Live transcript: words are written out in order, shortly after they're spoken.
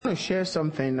to share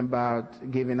something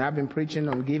about giving. I've been preaching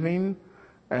on giving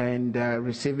and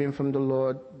receiving from the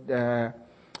Lord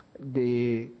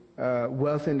the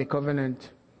wealth in the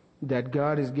covenant that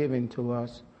God is giving to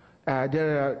us.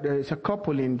 There is a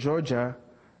couple in Georgia.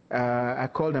 I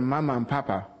call them Mama and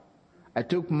Papa. I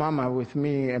took Mama with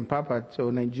me and Papa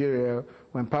to Nigeria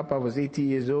when Papa was 80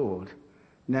 years old.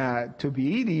 Now, to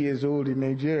be 80 years old in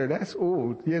Nigeria, that's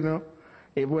old, you know.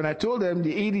 When I told them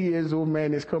the 80 years old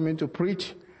man is coming to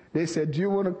preach, they said, do you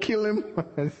want to kill him?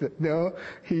 I said, no.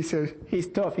 He said, he's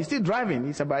tough. He's still driving.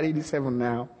 He's about 87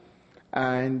 now.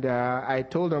 And I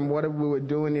told them what we were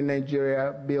doing in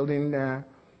Nigeria, building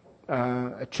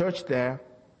a church there.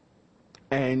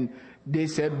 And they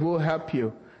said, we'll help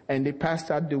you. And they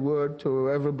passed out the word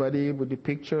to everybody with the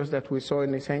pictures that we saw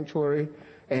in the sanctuary.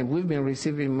 And we've been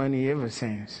receiving money ever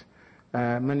since.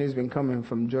 Money has been coming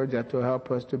from Georgia to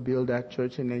help us to build that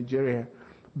church in Nigeria.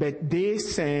 But they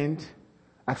sent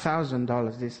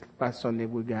 $1,000 this past Sunday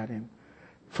we got in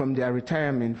from their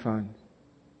retirement fund.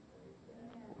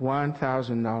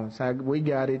 $1,000. We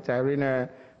got it. Irina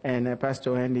and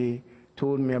Pastor Andy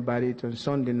told me about it on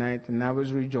Sunday night, and I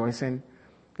was rejoicing.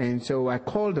 And so I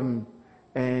called him,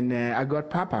 and I got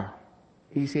Papa.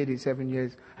 He's 87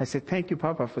 years. I said, thank you,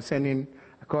 Papa, for sending.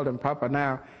 I called him Papa.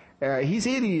 Now, he's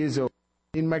 80 years old.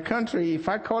 In my country, if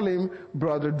I call him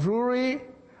Brother Drury,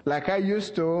 like I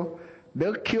used to,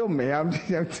 they'll kill me. I'm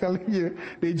telling you,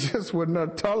 they just would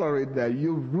not tolerate that.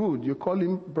 You're rude. You call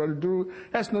him Brother Drury.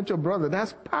 That's not your brother.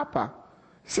 That's Papa.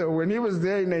 So when he was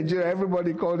there in Nigeria,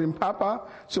 everybody called him Papa.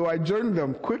 So I joined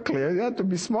them quickly. I had to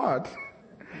be smart.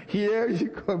 Here, you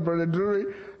call Brother Drury.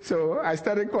 So I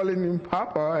started calling him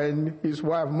Papa and his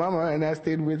wife Mama, and I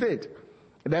stayed with it.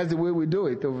 That's the way we do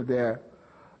it over there.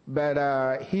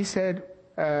 But he said,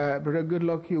 Brother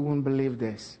Goodluck, you won't believe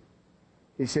this.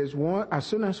 He says, as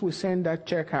soon as we send that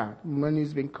check out,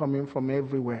 money's been coming from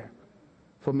everywhere,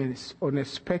 from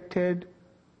unexpected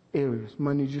areas.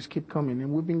 Money just keep coming,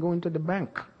 and we've been going to the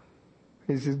bank.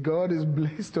 He says, God has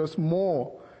blessed us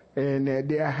more, and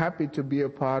they are happy to be a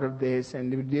part of this,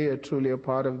 and they are truly a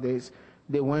part of this.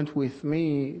 They went with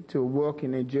me to work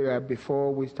in Nigeria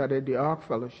before we started the Ark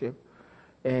Fellowship,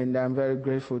 and I'm very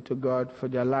grateful to God for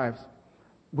their lives.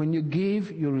 When you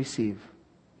give, you receive.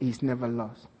 It's never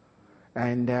lost.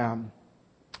 And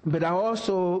but I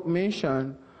also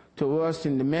mentioned to us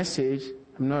in the message,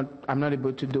 I'm not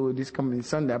able to do it this coming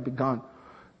Sunday, I'll be gone,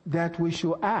 that we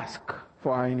should ask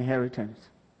for our inheritance.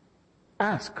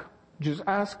 Ask. Just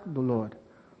ask the Lord.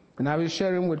 And I was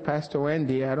sharing with Pastor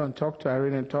Wendy, I don't talk to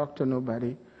Irene and talk to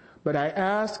nobody, but I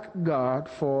asked God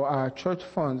for our church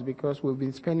funds because we've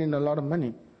been spending a lot of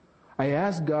money. I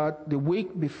asked God the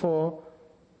week before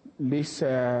this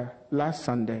last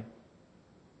Sunday,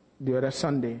 the other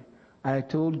Sunday, I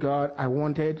told God I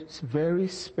wanted a very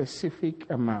specific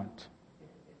amount.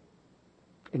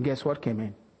 And guess what came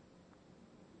in?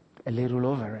 A little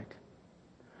over it.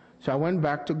 So I went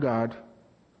back to God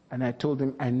and I told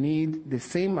him I need the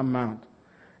same amount.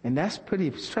 And that's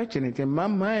pretty stretching it. In my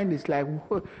mind, it's like,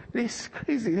 whoa, this is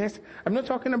crazy. I'm not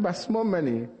talking about small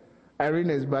money.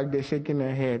 Irina is back there shaking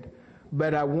her head.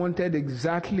 But I wanted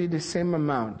exactly the same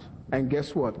amount. And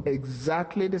guess what?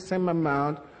 Exactly the same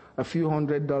amount, a few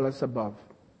 $100 above.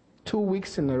 2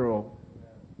 weeks in a row.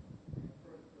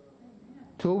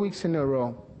 2 weeks in a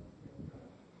row.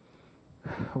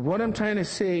 What I'm trying to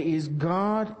say is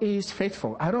God is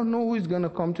faithful. I don't know who is going to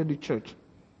come to the church.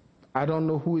 I don't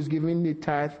know who is giving the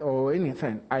tithe or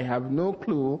anything. I have no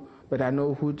clue, but I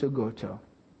know who to go to.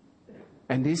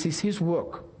 And this is His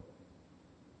work.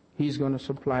 He's going to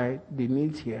supply the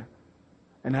needs here.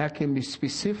 And I can be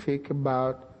specific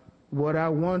about what I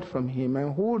want from Him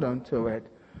and hold on to it.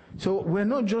 So we're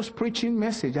not just preaching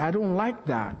message. I don't like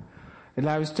that. And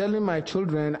I was telling my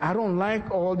children, I don't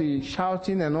like all the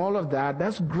shouting and all of that.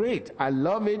 That's great. I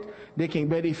love it.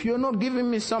 But if you're not giving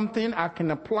me something I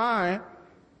can apply,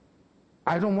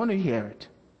 I don't want to hear it.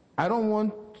 I don't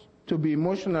want to be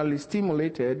emotionally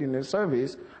stimulated in a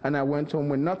service and I went home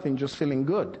with nothing, just feeling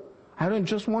good. I don't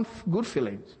just want good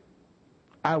feelings.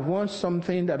 I want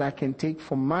something that I can take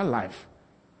for my life.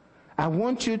 I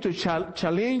want you to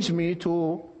challenge me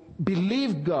to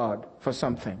believe God for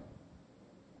something.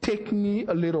 Take me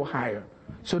a little higher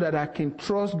so that I can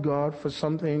trust God for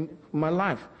something in my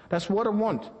life. That's what I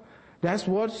want. That's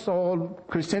what all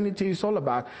Christianity is all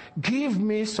about. Give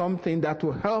me something that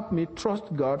will help me trust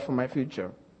God for my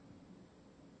future.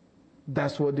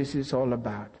 That's what this is all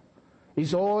about.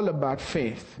 It's all about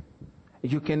faith.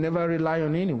 You can never rely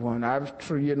on anyone.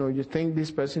 You think this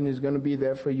person is going to be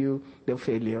there for you, they'll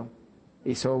fail you.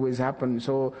 It's always happened.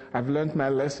 So I've learned my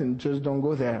lesson. Just don't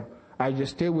go there. I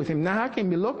just stay with him. Now I can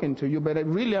be looking to you, but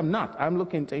really I'm not. I'm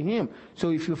looking to him.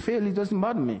 So if you fail, it doesn't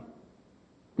bother me.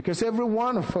 Because every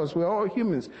one of us, we're all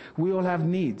humans. We all have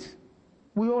needs.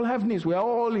 We all have needs. We are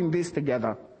all in this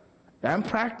together. I'm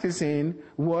practicing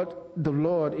what the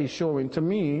Lord is showing to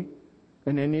me,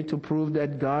 and I need to prove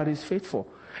that God is faithful.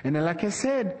 And then, like I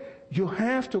said, you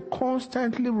have to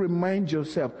constantly remind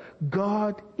yourself,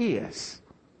 God is.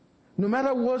 No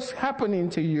matter what's happening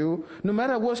to you, no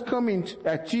matter what's coming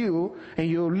at you, and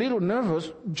you're a little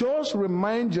nervous, just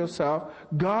remind yourself,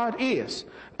 God is.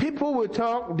 People will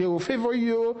talk, they will favor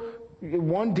you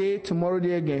one day, tomorrow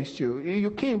they're against you.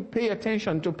 You can't pay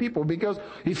attention to people, because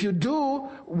if you do,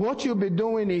 what you'll be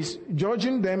doing is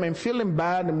judging them and feeling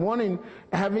bad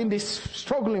and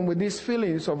struggling with these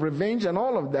feelings of revenge and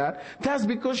all of that. That's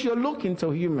because you're looking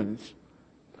to humans.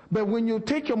 But when you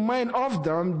take your mind off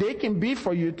them, they can be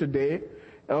for you today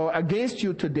or against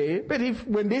you today. But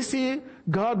when they see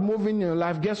God moving in your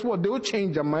life, guess what? They will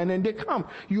change their mind and they come.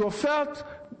 You have felt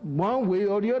one way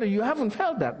or the other. You haven't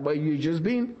felt that, but you're just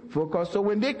being focused. So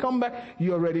when they come back,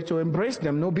 you're ready to embrace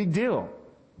them. No big deal.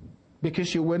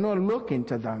 Because you were not looking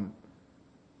to them.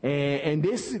 And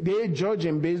they're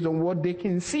judging based on what they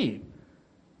can see.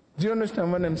 Do you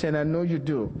understand what I'm saying? I know you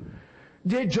do.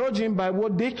 They're judging by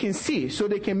what they can see, so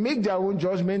they can make their own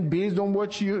judgment based on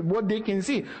what they can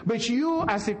see. But you,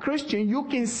 as a Christian, you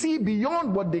can see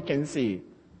beyond what they can see.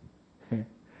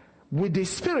 With the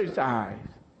Spirit's eyes.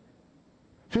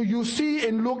 So you see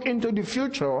and look into the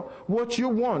future what you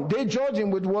want. They're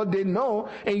judging with what they know,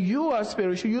 and you are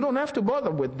spiritual. You don't have to bother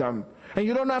with them. And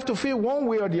you don't have to feel one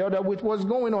way or the other with what's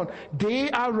going on. They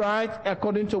are right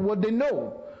according to what they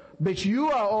know. But you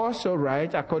are also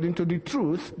right according to the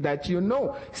truth that you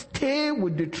know. Stay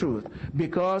with the truth.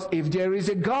 Because if there is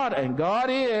a God, and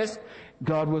God is,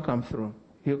 God will come through.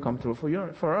 He'll come through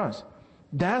for us.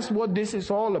 That's what this is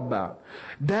all about.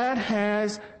 That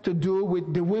has to do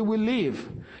with the way we live.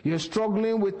 You're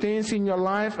struggling with things in your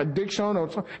life, addiction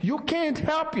or something. You can't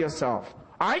help yourself.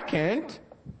 I can't.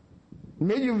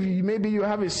 Maybe you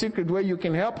have a secret where you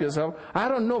can help yourself. I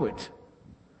don't know it.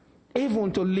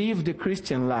 Even to live the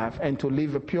Christian life and to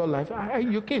live a pure life,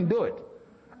 you can't do it.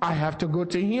 I have to go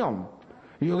to Him.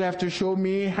 You have to show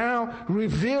me how,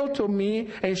 reveal to me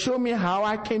and show me how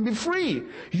I can be free.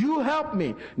 You help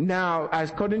me. Now,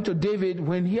 according to David,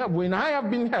 when I have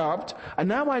been helped, and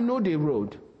now I know the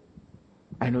road.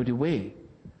 I know the way.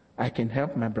 I can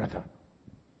help my brother.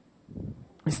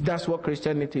 That's what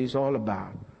Christianity is all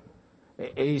about.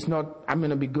 It's not, I'm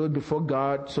going to be good before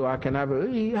God so I can have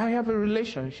I have a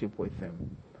relationship with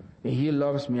Him. And He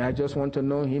loves me. I just want to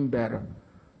know Him better.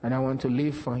 And I want to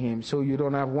live for Him. So you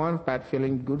don't have one bad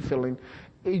feeling, good feeling.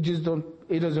 It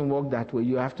doesn't work that way.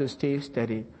 You have to stay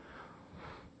steady.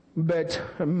 But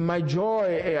my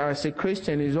joy as a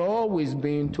Christian is always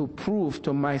been to prove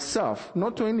to myself,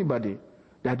 not to anybody,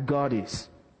 that God is.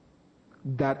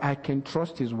 That I can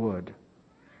trust His word.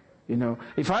 You know,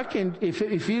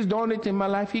 if He's done it in my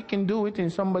life, He can do it in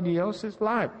somebody else's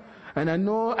life. And I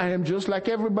know I am just like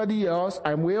everybody else,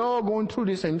 and we're all going through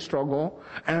the same struggle,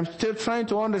 and I'm still trying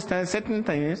to understand certain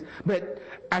things, but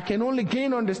I can only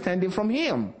gain understanding from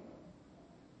Him.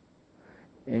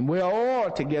 And we're all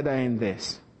together in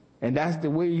this. And that's the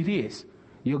way it is.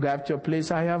 You got your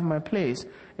place, I have my place,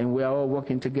 and we're all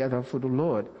working together for the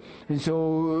Lord. And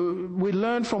so we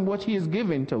learn from what He has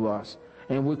given to us.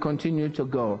 And we continue to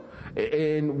go.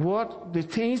 And the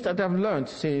things that I've learned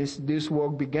since this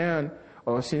work began,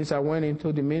 or since I went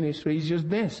into the ministry, is just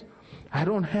this. I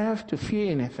don't have to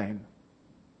fear anything.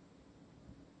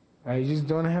 I just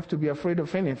don't have to be afraid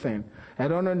of anything. I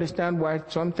don't understand why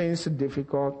some things are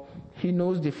difficult. He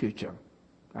knows the future.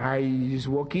 I just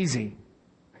walk easy.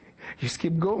 Just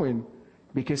keep going.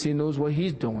 Because He knows what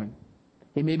He's doing.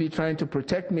 He may be trying to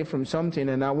protect me from something,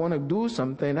 and I want to do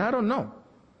something. I don't know.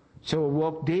 So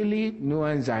walk daily, no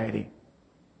anxiety.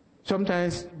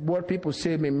 Sometimes what people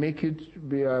say may make you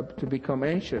to become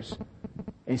anxious.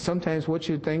 And sometimes what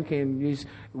you're thinking is,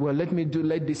 well,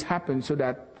 let this happen so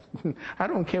that I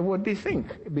don't care what they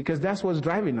think. Because that's what's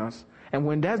driving us. And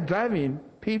when that's driving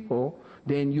people,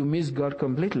 then you miss God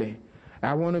completely.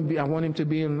 I want Him to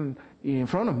be in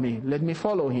front of me. Let me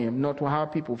follow Him, not how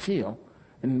people feel.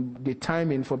 And the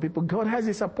timing for people. God has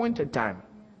His appointed time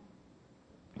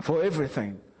for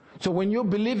everything. So when you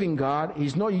believe in God,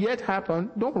 He's not yet happened.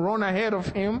 Don't run ahead of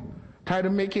Him. Try to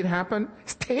make it happen.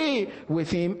 Stay with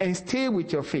Him and stay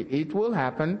with your faith. It will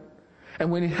happen.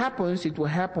 And when it happens, it will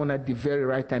happen at the very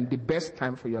right time, the best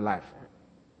time for your life.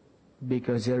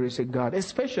 Because there is a God,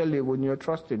 especially when you're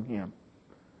trusting Him.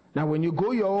 Now when you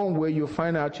go your own way, you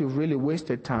find out you've really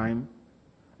wasted time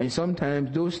And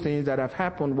sometimes those things that have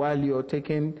happened while you're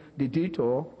taking the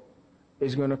detour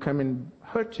is going to come and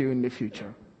hurt you in the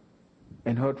future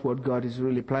and hurt what God is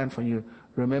really planned for you.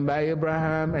 Remember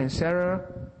Abraham and Sarah?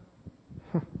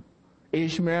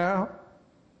 Ishmael?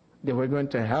 They were going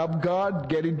to help God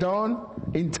get it done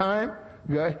in time.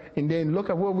 And then look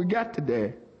at what we got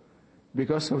today.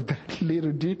 Because of that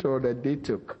little detour that they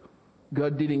took.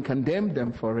 God didn't condemn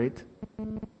them for it.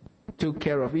 Took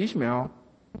care of Ishmael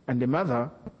and the mother.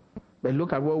 But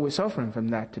look at what we're suffering from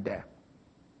that today.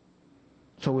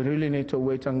 So we really need to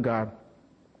wait on God.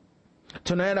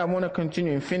 Tonight I want to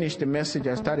continue and finish the message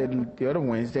I started the other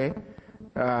Wednesday.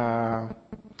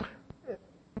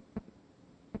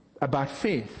 About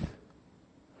faith.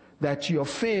 That your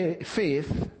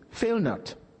faith fail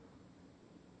not.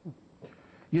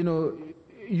 You know,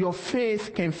 your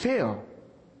faith can fail.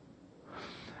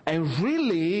 And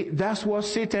really, that's what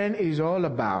Satan is all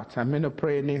about. I'm going to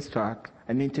pray and then start.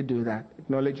 I need to do that.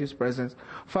 Acknowledge His presence.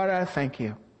 Father, I thank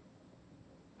You.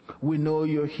 We know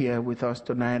You're here with us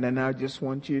tonight, and I just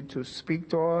want You to speak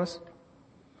to us.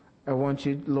 I want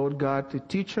You, Lord God, to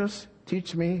teach us,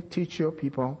 teach me, teach Your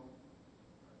people,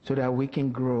 so that we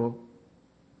can grow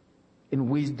in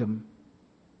wisdom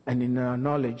and in our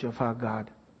knowledge of our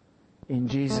God. In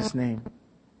Jesus' name,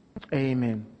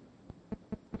 amen.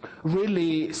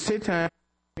 Really, Satan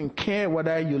doesn't care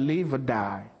whether you live or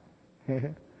die.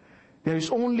 There is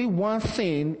only one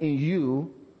thing in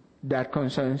you that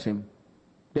concerns him.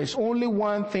 There's only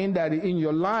one thing that in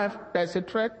your life that's a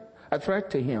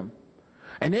threat to him.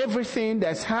 And everything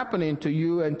that's happening to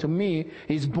you and to me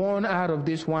is born out of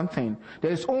this one thing.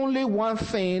 There's only one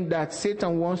thing that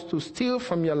Satan wants to steal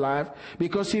from your life,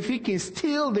 because if he can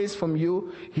steal this from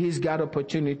you, he's got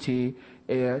opportunity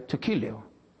to kill you,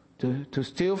 to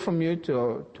steal from you,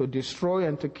 to destroy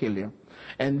and to kill you.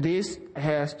 And this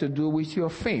has to do with your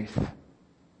faith.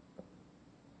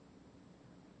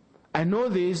 I know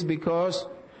this because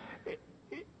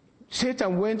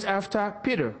Satan went after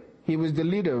Peter. He was the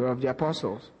leader of the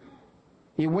apostles.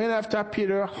 He went after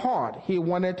Peter hard. He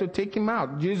wanted to take him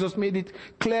out. Jesus made it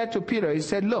clear to Peter. He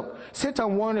said, look,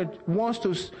 Satan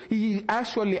he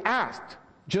actually asked,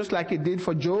 just like he did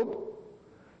for Job.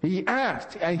 He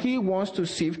asked, and he wants to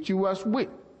sift you as wheat.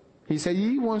 He said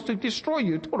he wants to destroy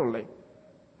you totally.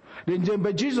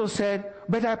 But Jesus said,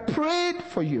 but I prayed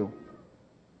for you.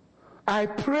 I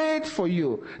prayed for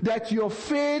you that your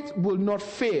faith will not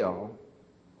fail.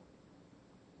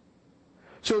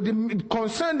 So the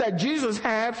concern that Jesus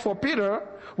had for Peter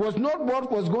was not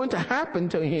what was going to happen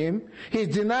to him, his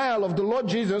denial of the Lord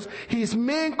Jesus. His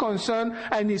main concern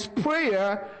and his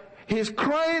prayer, his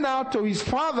crying out to his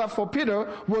Father for Peter,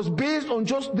 was based on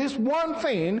just this one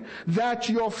thing, that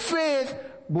your faith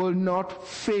will not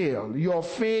fail. Your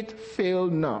faith fail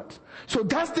not. So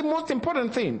that's the most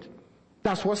important thing.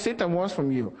 That's what Satan wants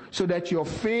from you, so that your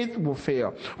faith will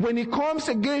fail. When he comes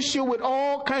against you with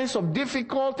all kinds of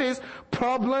difficulties,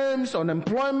 problems,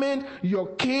 unemployment, your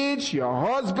kids, your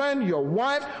husband, your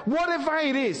wife, whatever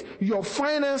it is, your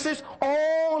finances,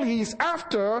 all he's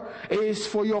after is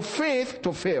for your faith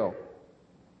to fail.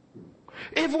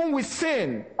 Even with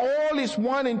sin, all he's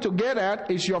wanting to get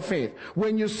at is your faith.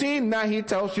 When you sin, now he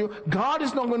tells you, God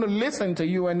is not going to listen to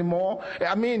you anymore.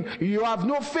 I mean, you have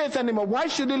no faith anymore. Why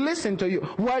should he listen to you?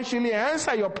 Why should he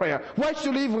answer your prayer? Why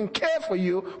should he even care for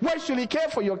you? Why should he care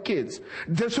for your kids?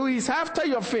 So he's after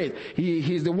your faith.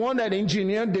 He's the one that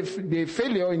engineered the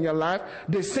failure in your life,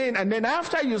 the sin. And then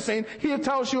after you sin, he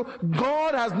tells you,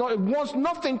 God wants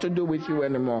nothing to do with you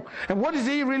anymore. And what is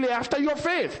he really after? Your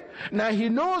faith. Now he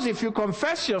knows if you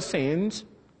confess your sins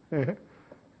and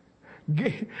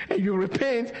you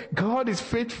repent, God is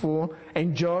faithful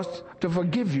and just to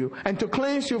forgive you and to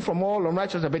cleanse you from all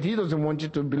unrighteousness. But he doesn't want you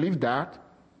to believe that.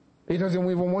 He doesn't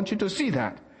even want you to see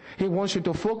that. He wants you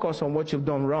to focus on what you've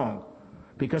done wrong.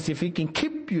 Because if he can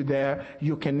keep you there,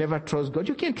 you can never trust God.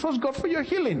 You can't trust God for your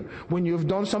healing when you've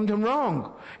done something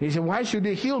wrong. He said, why should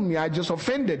he heal me? I just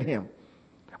offended him.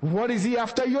 What is he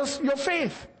after? Your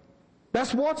faith.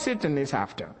 That's what Satan is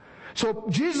after. So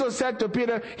Jesus said to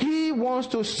Peter, he wants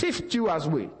to sift you as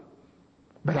wheat.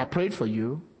 But I prayed for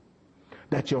you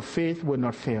that your faith will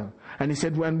not fail. And he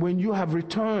said, when you have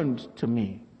returned to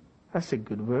me, that's a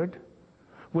good word.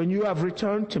 When you have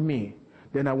returned to me,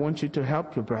 then I want you to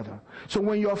help your brother. So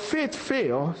when your faith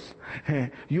fails,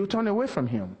 you turn away from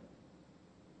him.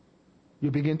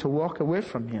 You begin to walk away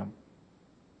from him.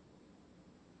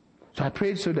 So I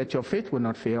prayed so that your faith will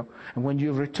not fail. And when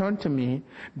you return to me,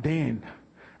 then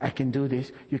I can do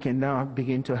this. You can now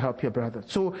begin to help your brother.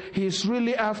 So he's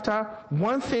really after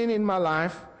one thing in my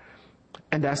life,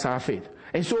 and that's our faith.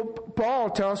 And so Paul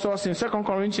tells us in 2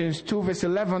 Corinthians 2 verse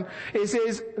 11, it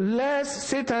says, lest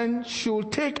Satan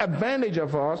should take advantage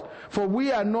of us, for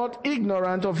we are not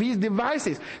ignorant of his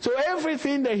devices. So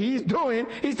everything that he's doing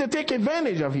is to take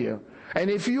advantage of you. And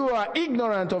if you are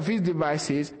ignorant of his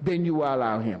devices, then you will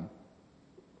allow him.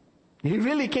 He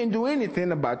really can't do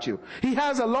anything about you. He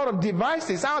has a lot of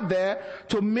devices out there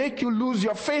to make you lose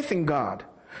your faith in God,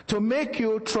 to make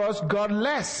you trust God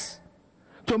less,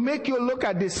 to make you look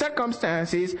at the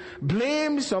circumstances,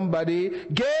 blame somebody,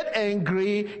 get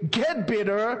angry, get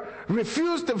bitter,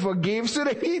 refuse to forgive so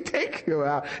that he takes you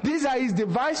out. These are his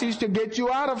devices to get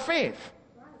you out of faith.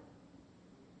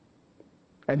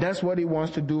 And that's what he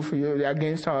wants to do for you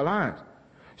against our lives.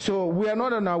 So we are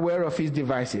not unaware of his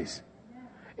devices.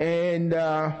 And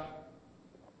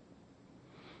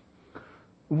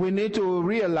we need to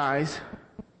realize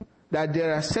that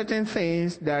there are certain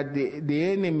things that the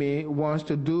enemy wants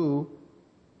to do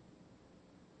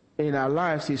in our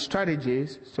lives, his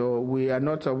strategies. So we are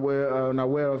not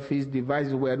unaware of his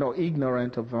devices. We are not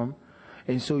ignorant of them.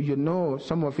 And so you know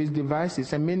some of his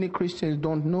devices, and many Christians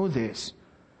don't know this.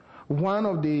 One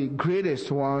of the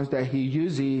greatest ones that he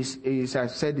uses is, I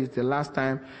said it the last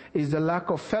time, is the lack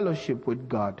of fellowship with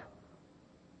God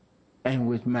and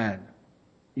with man.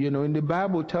 You know, in the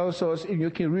Bible tells us, if you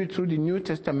can read through the New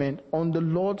Testament, on the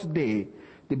Lord's day,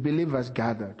 the believers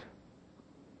gathered.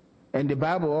 And the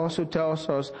Bible also tells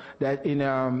us that in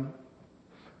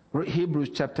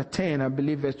Hebrews chapter 10, I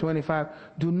believe verse 25,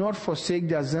 do not forsake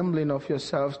the assembling of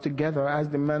yourselves together as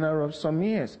the manner of some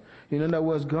is. In other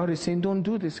words, God is saying, don't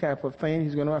do this type of thing.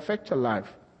 It's going to affect your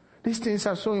life. These things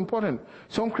are so important.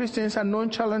 Some Christians are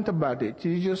nonchalant about it.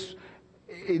 You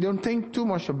don't think too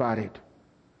much about it.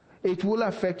 It will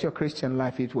affect your Christian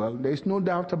life, it will. There's no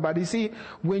doubt about it. See,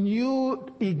 when you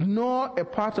ignore a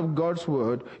part of God's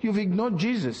word, you've ignored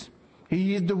Jesus.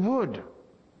 He is the word.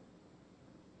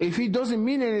 If he doesn't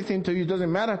mean anything to you,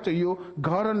 doesn't matter to you,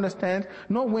 God understands.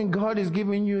 Not when God is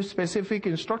giving you specific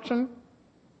instruction.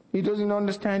 He doesn't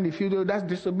understand. If you do, that's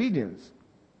disobedience.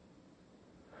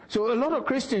 So a lot of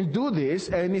Christians do this,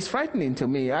 and it's frightening to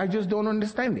me. I just don't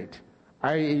understand it.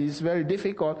 It's very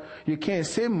difficult. You can't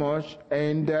say much.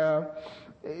 And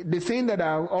the thing that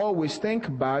I always think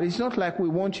about, it's not like we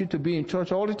want you to be in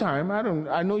church all the time.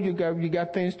 I know you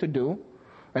got things to do.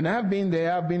 And I've been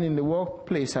there. I've been in the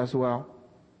workplace as well.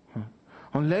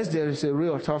 Unless there is a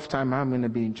real tough time, I'm going to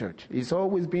be in church. It's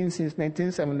always been since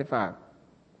 1975.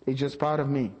 It's just part of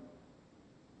me.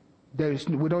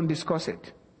 We don't discuss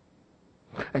it.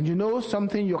 And you know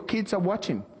something? Your kids are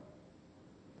watching.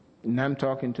 And I'm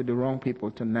talking to the wrong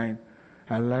people tonight.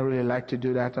 I really like to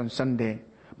do that on Sunday.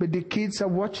 But the kids are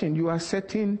watching. You are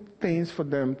setting things for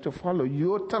them to follow.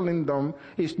 You're telling them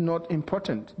it's not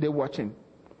important. They're watching.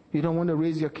 You don't want to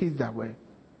raise your kids that way.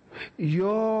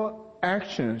 Your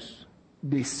actions,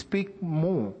 they speak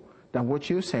more than what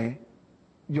you say.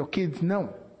 Your kids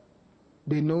know.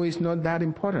 They know it's not that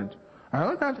important.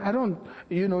 I don't,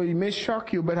 it may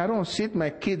shock you, but I don't sit my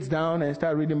kids down and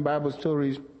start reading Bible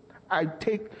stories. I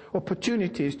take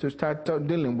opportunities to start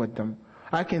dealing with them.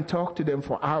 I can talk to them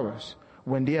for hours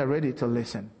when they are ready to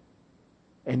listen.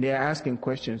 And they are asking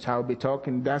questions. I'll be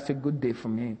talking. That's a good day for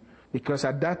me. Because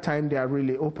at that time, they are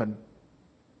really open.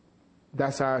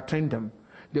 That's how I train them.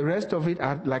 The rest of it,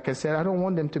 like I said, I don't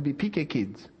want them to be PK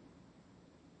kids.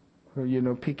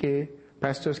 PK,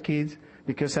 pastor's kids,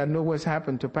 because I know what's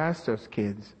happened to pastor's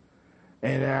kids.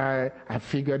 And I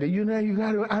figured, you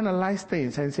got to analyze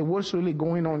things and say, what's really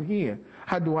going on here?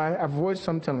 How do I avoid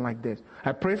something like this?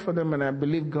 I pray for them and I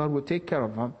believe God will take care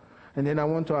of them. And then I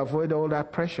want to avoid all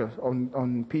that pressure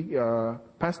on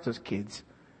pastor's kids.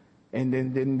 And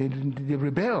then they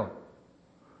rebel.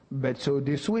 But so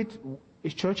they switch.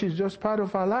 Church is just part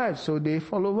of our lives, so they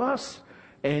follow us.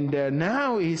 And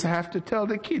now I have to tell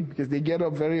the kid, because they get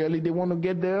up very early, they want to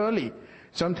get there early.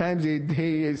 Sometimes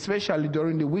they especially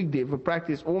during the weekday for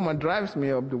practice, Oma drives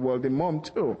me up the wall, the mom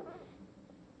too.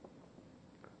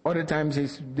 Other times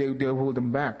they hold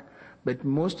them back. But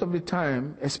most of the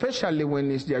time, especially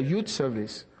when it's their youth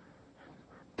service,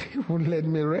 they won't let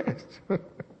me rest.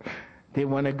 They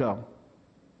want to go.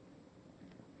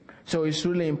 So it's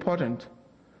really important.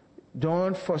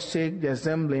 Don't forsake the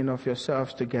assembling of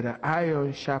yourselves together.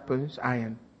 Iron sharpens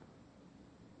iron.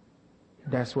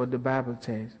 That's what the Bible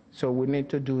says. So we need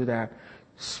to do that.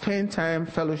 Spend time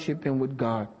fellowshipping with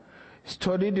God.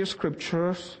 Study the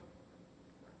scriptures.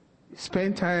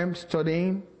 Spend time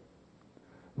studying.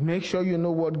 Make sure you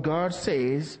know what God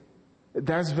says.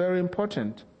 That's very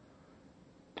important.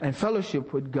 And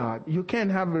fellowship with God. You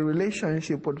can't have a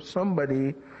relationship with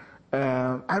somebody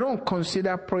I don't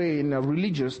consider praying a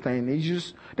religious thing. It's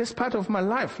just, that's part of my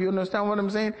life. You understand what I'm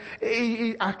saying?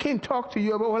 I can't talk to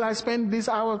you about, well, I spend this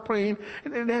hour praying.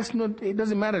 It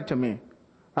doesn't matter to me.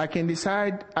 I can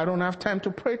decide I don't have time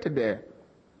to pray today.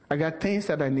 I got things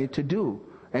that I need to do.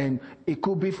 And it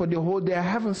could be for the whole day I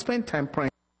haven't spent time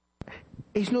praying.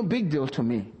 It's no big deal to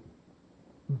me.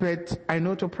 But I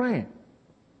know to pray.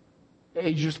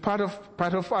 It's just part of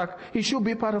it should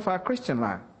be part of our Christian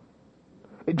life.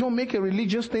 Don't make a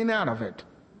religious thing out of it.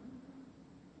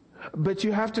 But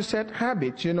you have to set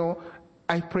habits,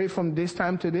 I pray from this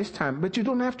time to this time. But you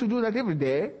don't have to do that every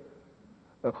day.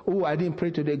 I didn't pray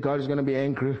today, God is going to be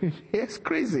angry. It's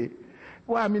crazy.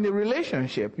 Well, I'm in a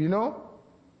relationship,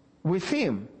 with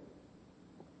Him.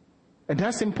 And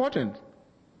that's important.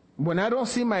 When I don't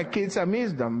see my kids, I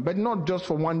miss them. But not just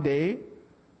for one day.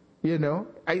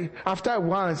 After a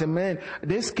while, I say, man,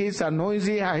 these kids are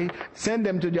noisy. I send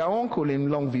them to their uncle in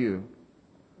Longview.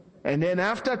 And then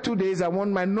after 2 days, I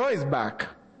want my noise back.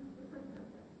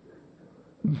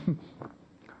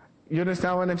 You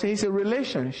understand what I'm saying? It's a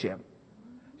relationship.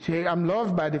 See, I'm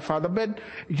loved by the Father, but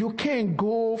you can't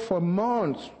go for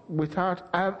months without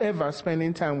ever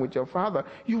spending time with your Father.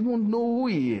 You won't know who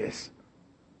He is.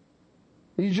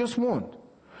 You just won't.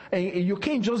 And you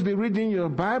can't just be reading your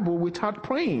Bible without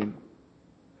praying.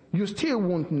 You still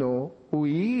won't know who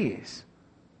He is.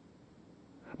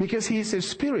 Because He is a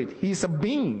spirit. He is a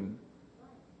being.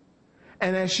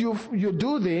 And as you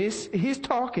do this, He's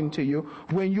talking to you.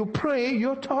 When you pray,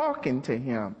 you're talking to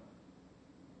Him.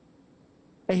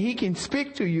 And He can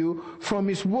speak to you from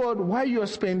His word while you're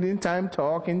spending time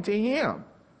talking to Him.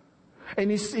 And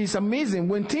it's amazing.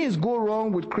 When things go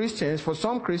wrong with Christians, for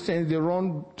some Christians, they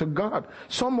run to God.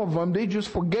 Some of them, they just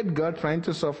forget God trying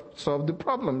to solve the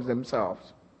problems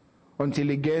themselves.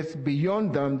 Until it gets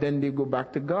beyond them, then they go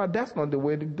back to God. That's not the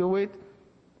way to do it.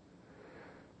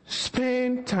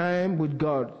 Spend time with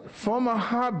God. Form a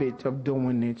habit of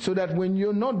doing it so that when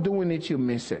you're not doing it, you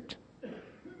miss it.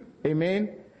 Amen?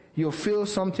 You feel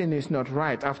something is not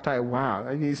right after a while.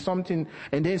 It's something,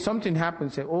 and then something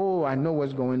happens. Say, I know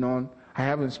what's going on. I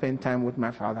haven't spent time with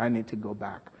my Father. I need to go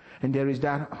back. And there is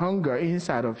that hunger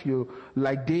inside of you,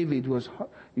 like David was,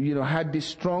 had this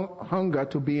strong hunger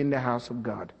to be in the house of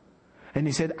God. And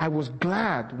he said, I was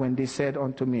glad when they said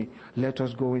unto me, let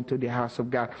us go into the house of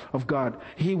God.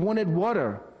 He wanted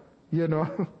water, We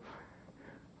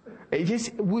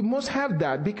must have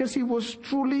that because he was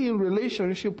truly in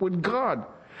relationship with God.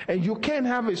 And you can't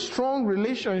have a strong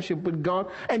relationship with God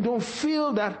and don't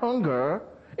feel that hunger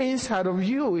inside of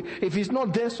you. If it's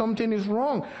not there, something is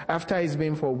wrong. After it's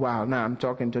been for a while. Now I'm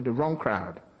talking to the wrong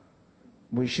crowd.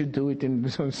 We should do it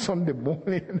on Sunday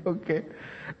morning, okay?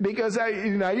 Because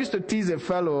I used to tease a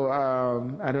fellow,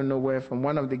 I don't know where, from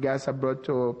one of the guys I brought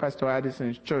to Pastor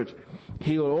Addison's church.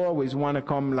 He will always want to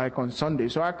come like on Sunday.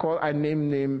 So I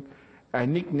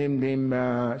nicknamed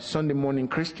him Sunday Morning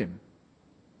Christian.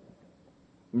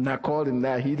 And I called him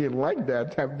that. He didn't like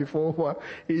that. Before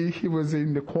he was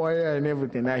in the choir and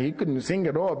everything. Now he couldn't sing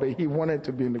at all, but he wanted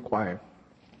to be in the choir.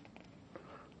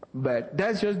 But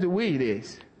that's just the way it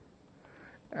is.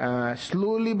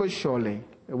 Slowly but surely,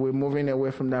 we're moving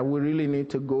away from that. We really need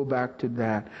to go back to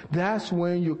that. That's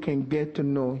when you can get to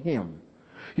know Him.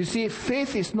 You see,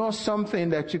 faith is not something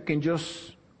that you can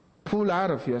just pull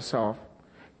out of yourself.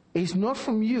 It's not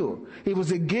from you. It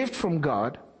was a gift from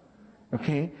God.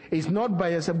 Okay? It's not by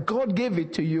yourself. God gave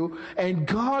it to you, and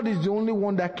God is the only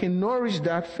one that can nourish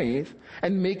that faith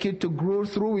and make it to grow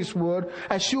through His Word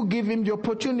as you give Him the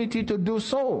opportunity to do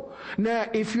so. Now,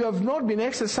 if you have not been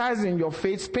exercising your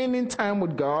faith, spending time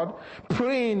with God,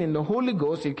 praying in the Holy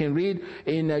Ghost, you can read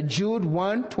in Jude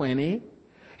 1:20,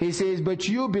 he says, but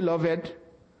you, beloved,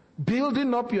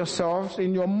 building up yourselves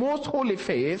in your most holy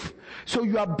faith. So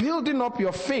you are building up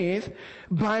your faith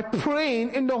by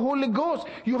praying in the Holy Ghost.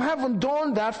 You haven't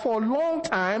done that for a long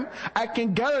time. I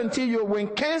can guarantee you when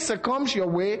cancer comes your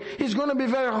way, it's going to be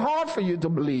very hard for you to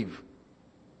believe.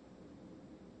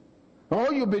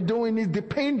 All you'll be doing is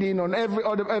depending on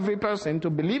every person to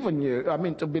believe in you.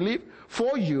 To believe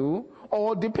for you,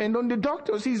 or depend on the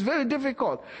doctors. It's very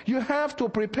difficult. You have to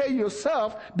prepare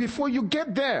yourself before you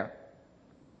get there.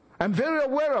 I'm very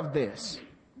aware of this.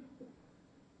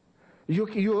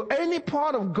 Any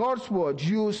part of God's Word,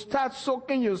 you start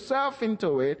soaking yourself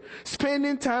into it,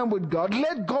 spending time with God.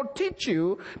 Let God teach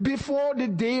you before the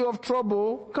day of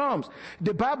trouble comes.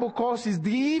 The Bible calls it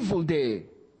the evil day.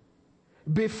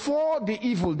 Before the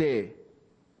evil day.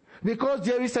 Because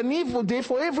there is an evil day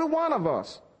for every one of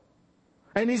us.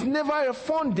 And it's never a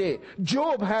fun day.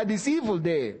 Job had his evil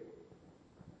day.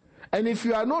 And if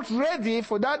you are not ready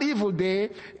for that evil day,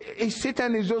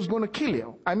 Satan is just going to kill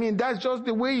you. I mean, that's just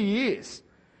the way he is.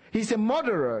 He's a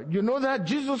murderer. You know that?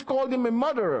 Jesus called him a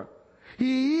murderer.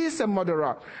 He is a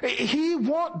murderer.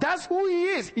 That's who he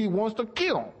is. He wants to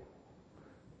kill.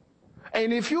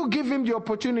 And if you give him the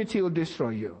opportunity, he'll destroy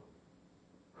you.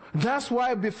 That's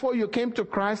why before you came to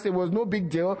Christ, it was no big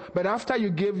deal. But after you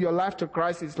gave your life to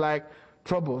Christ, it's like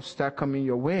troubles start coming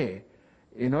your way.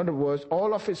 In other words,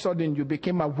 all of a sudden you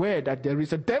became aware that there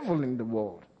is a devil in the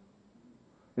world.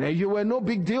 Now, you were no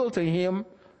big deal to him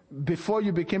before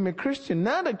you became a Christian.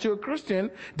 Now that you're a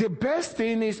Christian, the best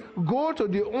thing is go to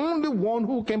the only one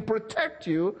who can protect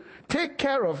you, take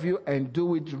care of you, and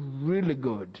do it really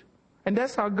good. And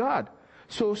that's our God.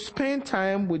 So spend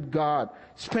time with God.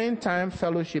 Spend time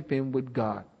fellowshipping with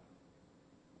God.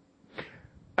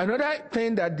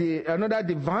 Another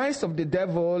device of the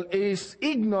devil is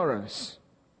ignorance.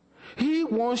 He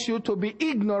wants you to be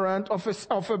ignorant of a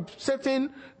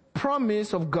certain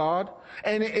promise of God.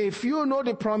 And if you know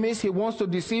the promise, he wants to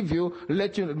deceive you,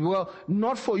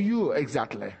 not for you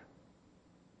exactly.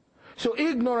 So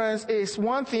ignorance is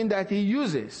one thing that he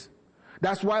uses.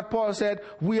 That's why Paul said,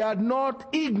 we are not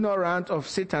ignorant of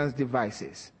Satan's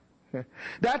devices.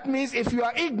 That means if you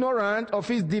are ignorant of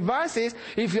his devices,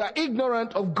 if you are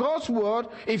ignorant of God's word,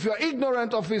 if you are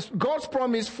ignorant of God's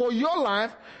promise for your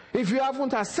life, if you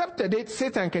haven't accepted it,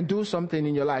 Satan can do something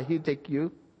in your life. He'll take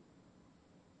you.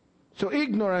 So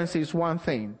ignorance is one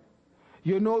thing.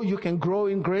 You know you can grow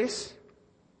in grace.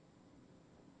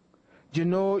 You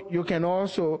know you can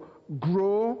also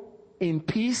grow in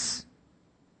peace.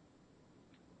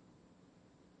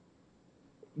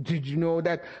 Did you know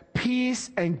that peace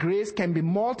and grace can be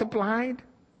multiplied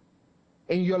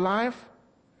in your life?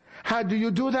 How do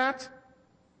you do that?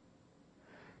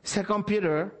 2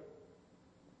 Peter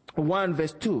 1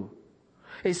 verse 2.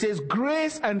 It says,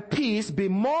 grace and peace be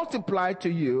multiplied to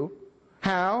you.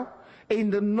 How? In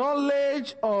the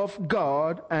knowledge of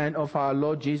God and of our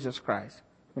Lord Jesus Christ.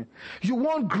 You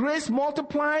want grace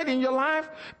multiplied in your life?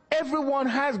 Everyone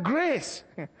has grace.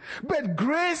 But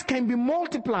grace can be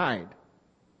multiplied.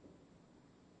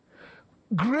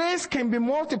 Grace can be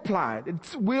multiplied.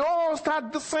 We all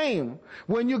start the same.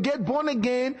 When you get born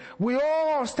again, we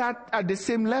all start at the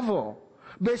same level.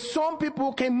 But some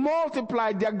people can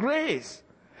multiply their grace.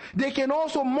 They can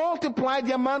also multiply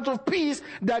the amount of peace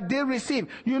that they receive.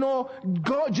 You know,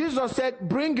 Jesus said,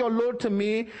 bring your load to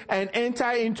me and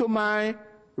enter into my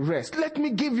rest. Let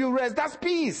me give you rest. That's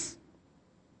peace.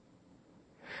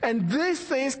 And these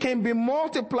things can be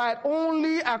multiplied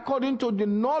only according to the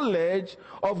knowledge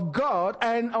of God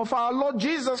and of our Lord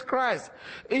Jesus Christ.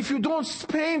 If you don't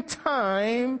spend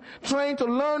time trying to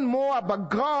learn more about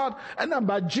God and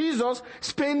about Jesus,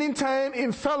 spending time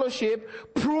in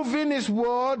fellowship, proving his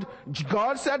word,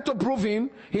 God said to prove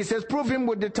him. He says prove him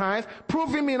with the tithe,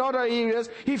 prove him in other areas.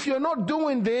 If you're not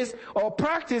doing this or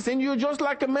practicing, you're just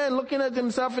like a man looking at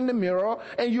himself in the mirror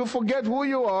and you forget who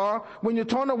you are when you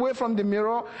turn away from the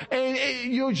mirror. And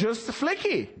you're just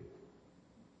flaky.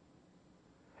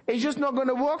 It's just not going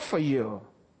to work for you.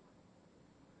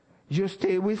 You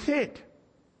stay with it.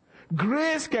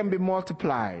 Grace can be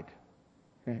multiplied.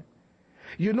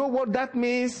 You know what that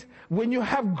means? When you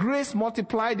have grace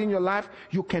multiplied in your life,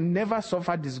 you can never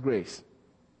suffer disgrace.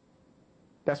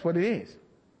 That's what it is.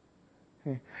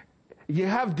 You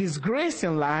have disgrace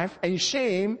in life and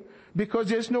shame because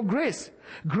there's no grace.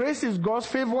 Grace is God's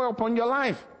favor upon your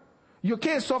life. You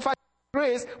can't suffer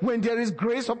grace when there is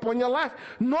grace upon your life.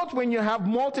 Not when you have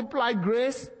multiplied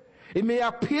grace. It may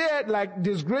appear like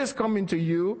disgrace coming to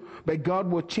you, but God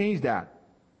will change that.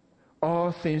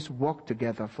 All things work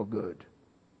together for good.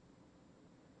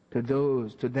 To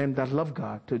them that love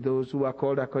God, to those who are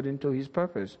called according to his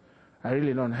purpose. I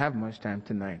really don't have much time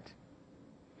tonight.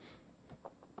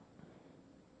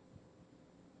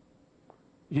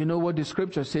 You know what the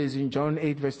scripture says in John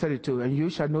 8 verse 32, and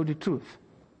you shall know the truth,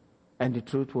 and the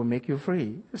truth will make you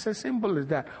free. It's as simple as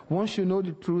that. Once you know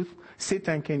the truth,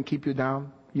 Satan can keep you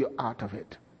down. You're out of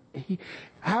it.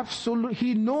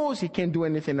 He knows he can't do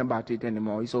anything about it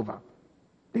anymore. It's over.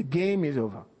 The game is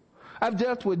over. I've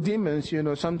dealt with demons, you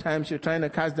know, sometimes you're trying to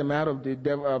cast them out of the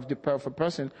devil, of the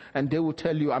person, and they will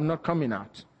tell you, I'm not coming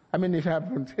out. I mean, it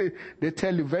happens. They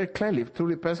tell you very clearly through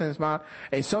the person's mouth.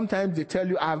 And sometimes they tell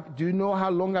you, do you know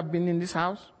how long I've been in this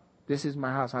house? This is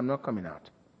my house. I'm not coming out.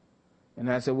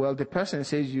 And I said, well, the person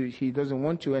says he doesn't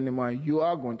want you anymore. You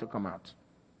are going to come out.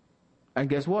 And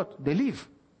guess what? They leave.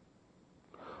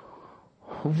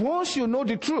 Once you know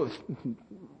the truth,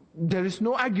 there is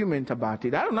no argument about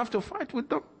it. I don't have to fight with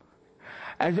them.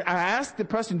 I asked the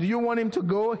person, do you want him to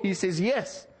go? He says,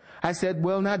 yes. I said,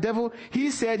 well, now, devil,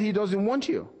 he said he doesn't want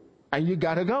you, and you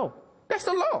gotta go. That's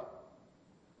the law.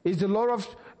 It's the law of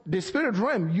the spirit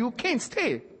realm. You can't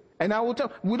stay. And I will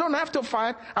tell, we don't have to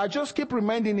fight. I just keep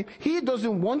reminding him, he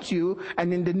doesn't want you,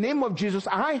 and in the name of Jesus,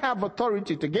 I have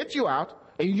authority to get you out,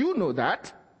 and you know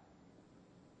that.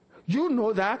 You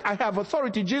know that. I have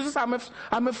authority. Jesus, I'm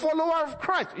a follower of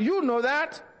Christ. You know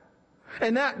that.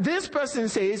 And now this person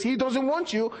says he doesn't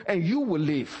want you, and you will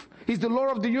leave. He's the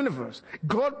Lord of the universe.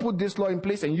 God put this law in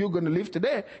place, and you're going to leave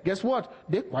today. Guess what?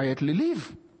 They quietly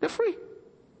leave. They're free.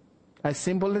 As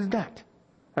simple as that.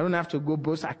 I don't have to go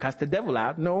boast, I cast the devil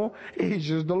out. No, it's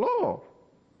just the law.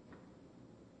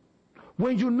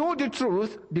 When you know the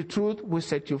truth will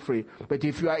set you free. But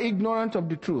if you are ignorant of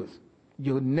the truth,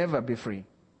 you'll never be free.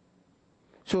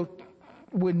 So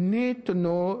we need to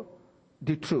know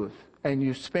the truth. And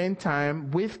you spend time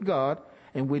with God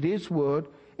and with His Word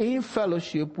in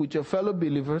fellowship with your fellow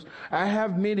believers. I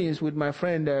have meetings with my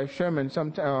friend Sherman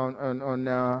sometime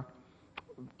on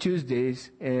Tuesdays,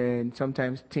 and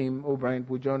sometimes Tim O'Brien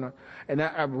will join us, and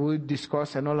I will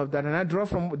discuss and all of that. And I draw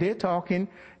from they're talking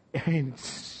and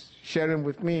sharing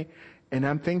with me, and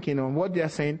I'm thinking on what they're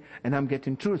saying, and I'm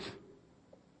getting truth.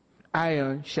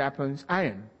 Iron sharpens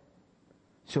iron.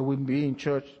 So we'll be in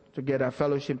church together,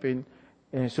 fellowshipping,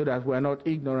 so that we're not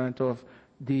ignorant of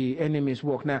the enemy's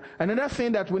work. Now, another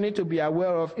thing that we need to be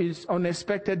aware of is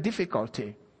unexpected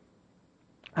difficulty.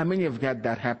 How many have had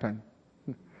that happen?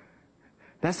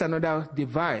 That's another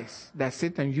device that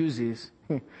Satan uses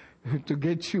to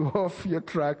get you off your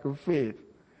track of faith.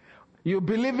 You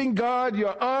believe in God,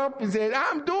 you're up, you say,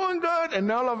 I'm doing good,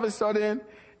 and all of a sudden,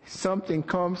 something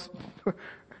comes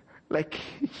like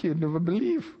you never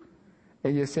believe.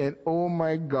 And you're saying, oh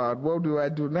my God, what do I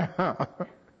do now?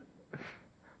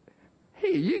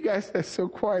 Hey, you guys are so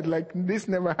quiet, like this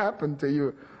never happened to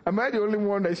you. Am I the only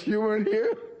one that's human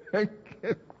here?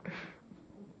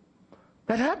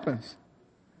 That happens.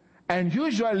 And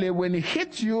usually when it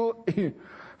hits you,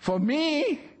 for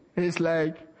me, it's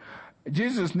like,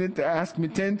 Jesus need to ask me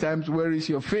 10 times, where is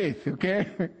your faith, okay?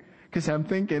 Because I'm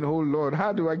thinking, oh Lord,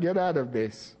 how do I get out of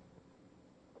this?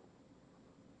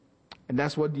 And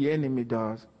that's what the enemy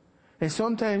does. And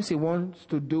sometimes he wants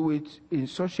to do it in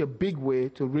such a big way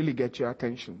to really get your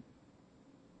attention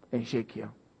and shake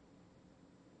you.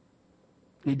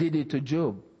 He did it to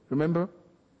Job, remember?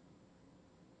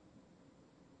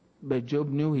 But Job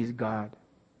knew his God.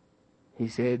 He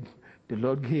said, the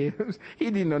Lord gives. He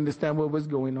didn't understand what was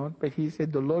going on, but he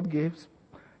said, the Lord gives.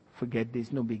 Forget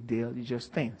this, no big deal. It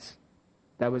just stinks.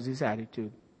 That was his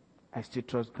attitude. I still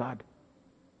trust God.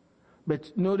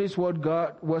 But notice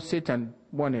what Satan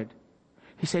wanted.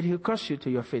 He said he'll curse you to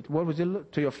your faith. What was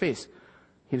it to your face?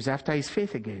 He was after his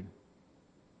faith again.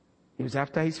 He was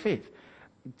after his faith.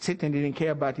 Satan didn't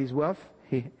care about his wealth.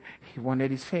 He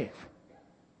wanted his faith.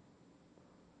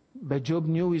 But Job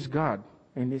knew his God,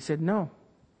 and he said no.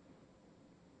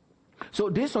 So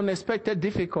these unexpected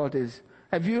difficulties,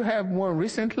 have you had one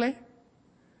recently?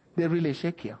 They really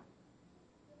shake you.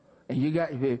 And you got,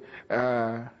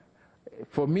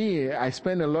 for me, I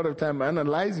spend a lot of time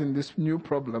analyzing this new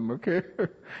problem, okay?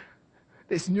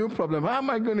 This new problem, how am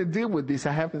I going to deal with this?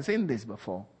 I haven't seen this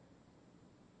before.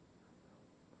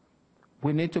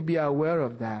 We need to be aware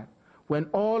of that. When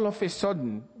all of a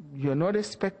sudden, you're not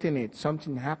expecting it,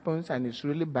 something happens and it's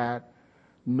really bad,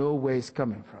 know where it's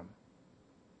coming from.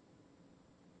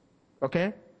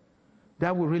 Okay?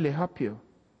 That will really help you.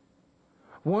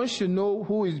 Once you know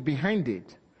who is behind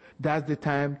it, that's the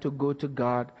time to go to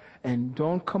God and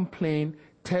don't complain.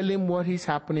 Tell Him what is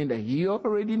happening that He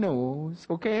already knows,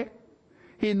 okay?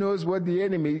 He knows what the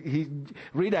enemy,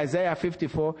 read Isaiah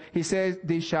 54, he says,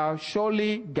 they shall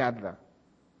surely gather,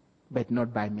 but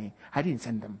not by me. I didn't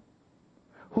send them.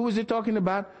 Who is he talking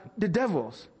about? The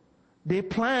devils. They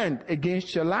planned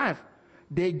against your life.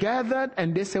 They gathered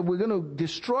and they said, we're going to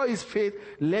destroy his faith.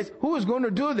 Who is going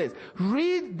to do this?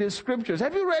 Read the scriptures.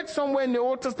 Have you read somewhere in the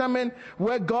Old Testament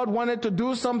where God wanted to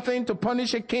do something to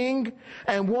punish a king?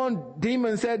 And one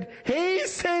demon said, hey,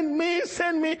 send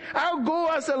me. I'll go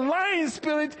as a lying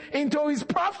spirit into his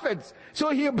prophets. So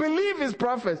he'll believe his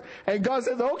prophets. And God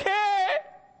says, okay.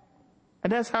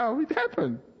 And that's how it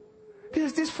happened.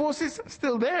 These forces are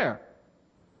still there.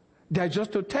 They're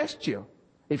just to test you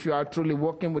if you are truly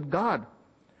walking with God.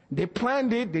 They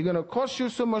planned it. They're going to cause you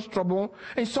so much trouble.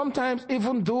 And sometimes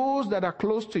even those that are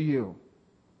close to you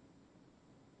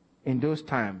in those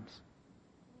times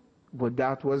will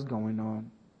doubt what's going on.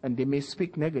 And they may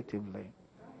speak negatively.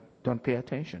 Don't pay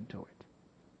attention to it.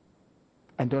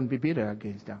 And don't be bitter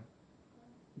against them.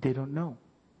 They don't know.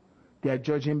 They are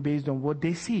judging based on what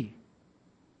they see.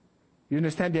 You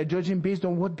understand? They're judging based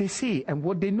on what they see and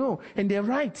what they know. And they're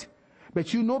right.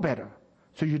 But you know better.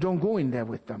 So you don't go in there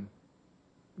with them.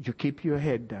 You keep your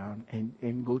head down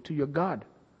and go to your God.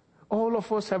 All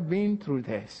of us have been through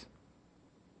this.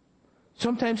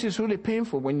 Sometimes it's really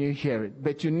painful when you hear it.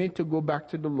 But you need to go back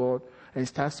to the Lord and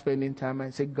start spending time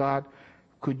and say, God,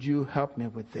 could you help me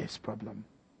with this problem?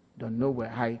 Don't know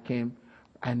how it came.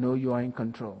 I know you are in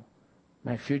control.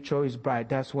 My future is bright.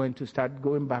 That's when to start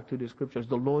going back to the scriptures.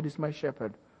 The Lord is my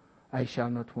shepherd. I shall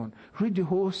not want. Read the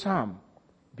whole psalm.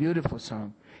 Beautiful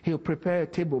psalm. He'll prepare a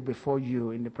table before you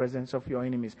in the presence of your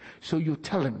enemies. So you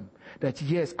tell him that,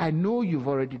 yes, I know you've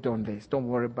already done this. Don't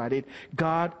worry about it.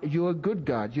 God, you're a good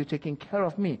God. You're taking care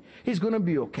of me. He's going to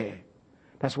be okay.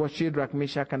 That's what Shadrach,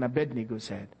 Meshach, and Abednego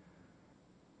said.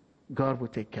 God will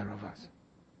take care of us.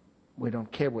 We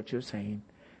don't care what you're saying.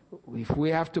 If we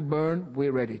have to burn,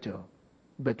 we're ready to.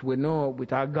 But we know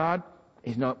with our God,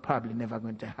 it's not probably never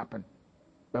going to happen.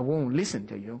 But we won't listen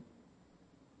to you.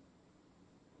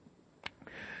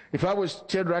 If I was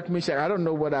Shadrach, Meshach, I don't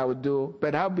know what I would do,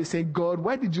 but I would be saying, God,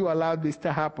 why did you allow this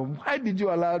to happen? Why did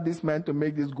you allow this man to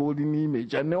make this golden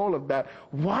image and all of that?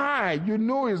 Why? You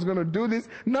know he's going to do this.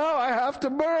 Now I have to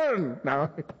burn.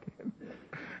 Now,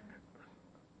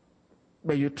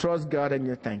 but you trust God and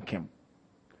you thank him.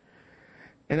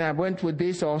 And I went with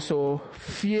this also.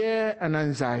 Fear and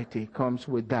anxiety comes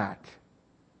with that.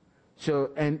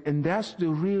 So, and that's the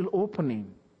real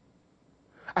opening.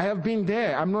 I have been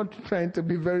there. I'm not trying to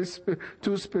be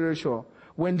too spiritual.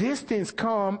 When these things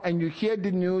come and you hear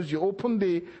the news, you open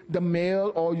the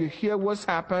mail or you hear what's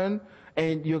happened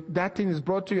and that thing is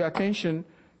brought to your attention,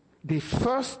 the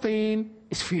first thing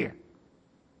is fear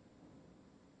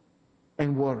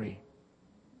and worry.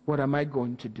 What am I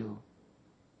going to do?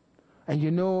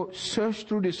 And search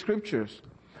through the scriptures.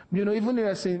 Even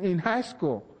as in high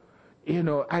school,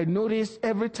 I notice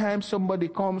every time somebody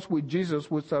comes with Jesus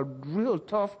with a real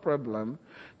tough problem,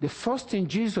 the first thing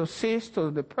Jesus says to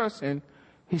the person,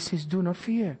 he says, do not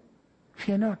fear.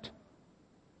 Fear not.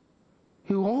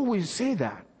 He will always say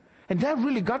that. And that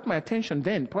really got my attention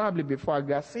then, probably before I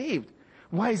got saved.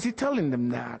 Why is he telling them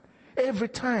that? Every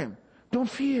time. Don't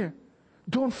fear.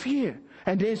 Don't fear.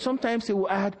 And then sometimes he will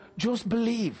add, just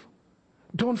believe.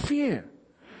 Don't fear.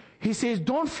 He says,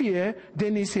 don't fear.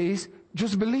 Then he says,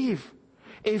 just believe.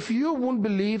 If you won't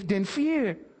believe, then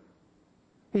fear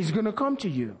is going to come to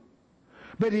you.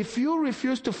 But if you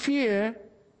refuse to fear,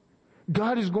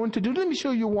 God is going to do. Let me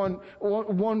show you one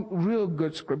real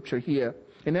good scripture here.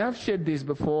 And I've shared this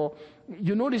before.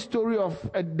 You know the story of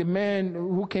the man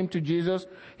who came to Jesus.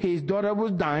 His daughter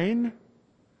was dying.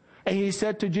 And he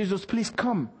said to Jesus, please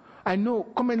come.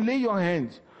 Come and lay your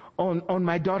hands on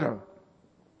my daughter.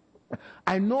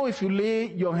 I know if you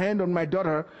lay your hand on my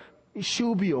daughter,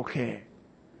 she'll be okay.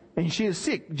 And she is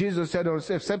sick. Jesus said,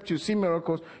 except you see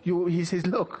miracles, he says,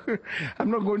 look, I'm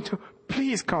not going to,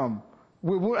 please come.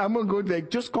 I'm not going to,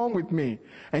 just come with me.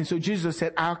 And so Jesus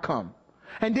said, I'll come.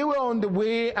 And they were on the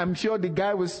way. I'm sure the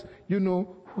guy was,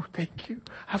 oh, thank you.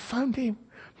 I found him.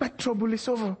 My trouble is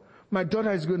over. My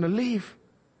daughter is going to leave.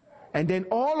 And then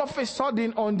all of a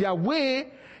sudden on their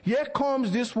way, here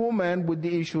comes this woman with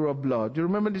the issue of blood. Do you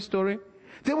remember the story?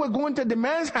 They were going to the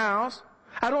man's house.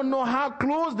 I don't know how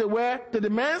close they were to the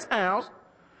man's house.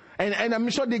 And I'm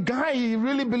sure the guy, he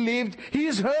really believed.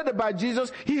 He's heard about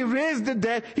Jesus. He raised the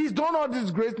dead. He's done all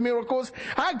these great miracles.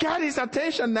 I got his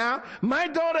attention now. My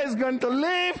daughter is going to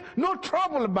live. No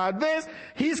trouble about this.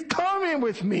 He's coming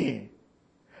with me.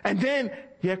 And then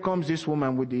here comes this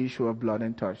woman with the issue of blood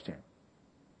and touched him.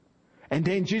 And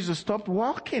then Jesus stopped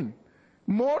walking.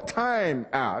 More time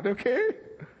out, okay?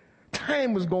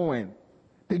 Time was going.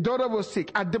 The daughter was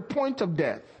sick at the point of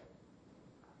death.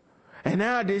 And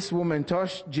now this woman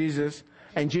touched Jesus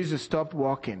and Jesus stopped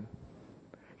walking.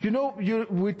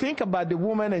 We think about the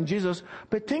woman and Jesus,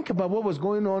 but think about what was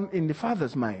going on in the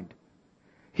Father's mind.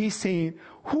 He's saying,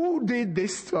 who did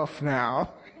this stuff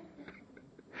now?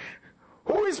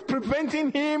 Who is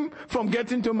preventing him from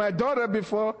getting to my daughter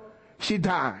before she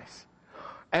dies?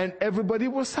 And everybody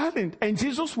was silent. And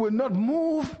Jesus would not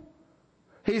move.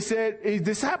 His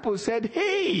disciples said,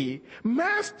 hey,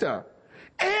 Master,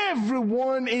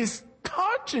 everyone is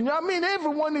touching.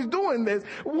 Everyone is doing this.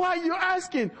 Why are you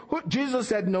asking? Jesus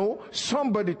said, no,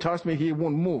 somebody touched me. He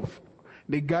won't move.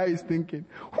 The guy is thinking,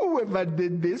 whoever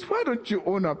did this, why don't you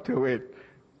own up to it?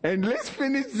 And let's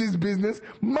finish this business.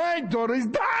 My daughter is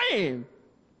dying.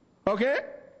 Okay?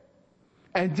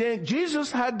 And then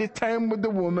Jesus had the time with the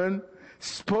woman,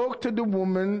 spoke to the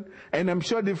woman, and I'm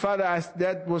sure the father, as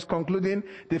that was concluding,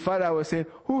 the father was saying,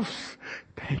 oof,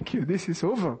 thank you, this is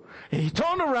over. And he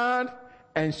turned around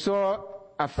and saw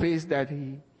a face that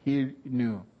he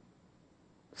knew,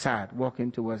 sad,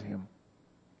 walking towards him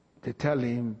to tell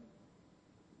him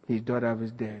his daughter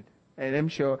was dead. And I'm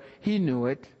sure he knew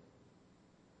it.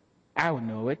 I would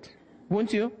know it.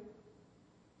 Wouldn't you?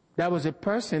 That was a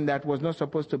person that was not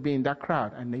supposed to be in that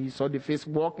crowd. And he saw the face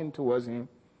walking towards him.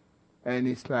 And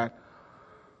it's like,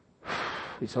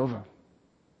 it's over.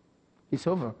 It's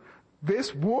over.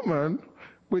 This woman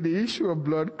with the issue of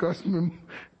blood cost me.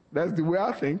 That's the way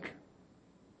I think.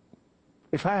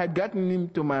 If I had gotten him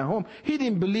to my home, he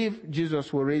didn't believe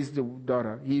Jesus will raise the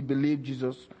daughter. He believed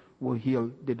Jesus will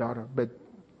heal the daughter, but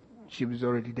she was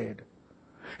already dead.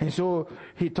 And so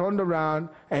he turned around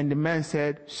and the man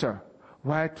said, "Sir,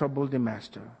 why trouble the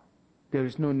master? There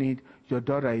is no need. Your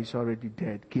daughter is already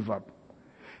dead. Give up."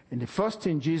 And the first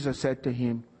thing Jesus said to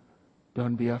him,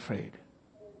 "Don't be afraid.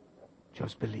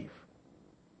 Just believe.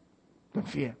 Don't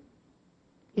fear."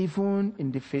 Even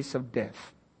in the face of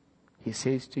death, he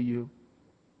says to you,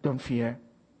 don't fear,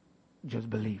 just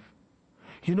believe.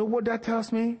 You know what that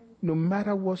tells me? No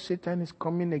matter what Satan is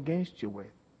coming against you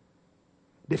with,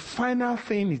 the final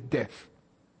thing is death.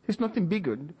 There's nothing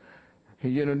bigger,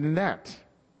 than that.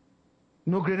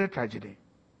 No greater tragedy.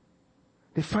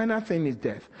 The final thing is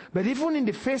death. But even in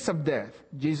the face of death,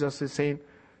 Jesus is saying,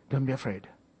 don't be afraid.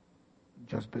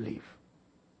 Just believe.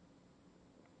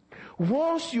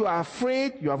 Once you are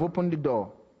afraid, you have opened the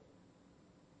door.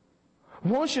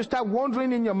 Once you start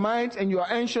wandering in your mind and you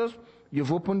are anxious,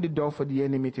 you've opened the door for the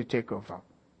enemy to take over.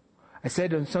 I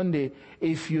said on Sunday,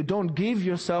 if you don't give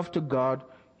yourself to God,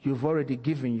 you've already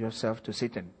given yourself to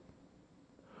Satan.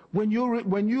 When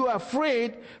you are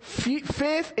afraid,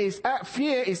 fear is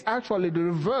actually the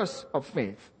reverse of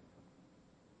faith.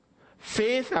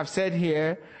 Faith, I've said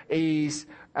here, is,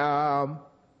 I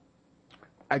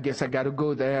guess I got to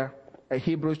go there.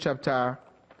 Hebrews chapter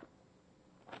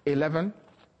 11.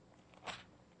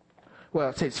 Well,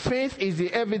 it says, faith is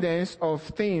the evidence of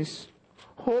things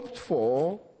hoped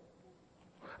for.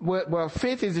 Well,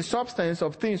 faith is the substance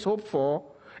of things hoped for,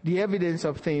 the evidence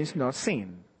of things not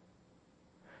seen.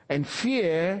 And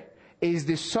fear is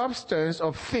the substance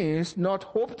of things not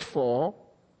hoped for,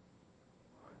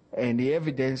 and the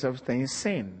evidence of things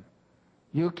seen.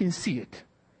 You can see it.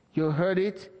 You heard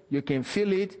it. You can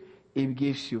feel it. It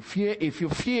gives you fear. If you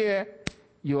fear,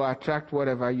 you attract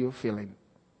whatever you're feeling.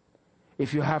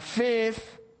 If you have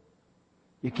faith,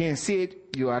 you can't see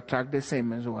it, you attract the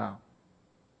same as well.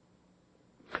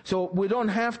 So we don't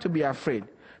have to be afraid.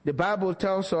 The Bible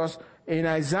tells us in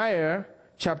Isaiah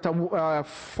chapter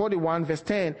 41 verse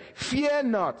 10, fear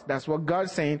not. That's what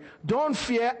God's saying. Don't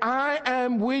fear, I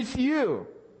am with you.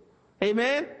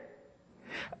 Amen?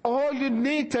 All you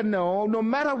need to know, no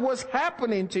matter what's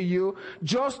happening to you,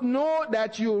 just know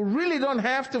that you really don't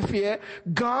have to fear.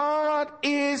 God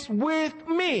is with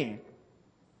me.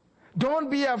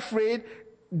 Don't be afraid.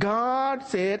 God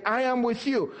said, I am with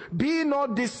you. Be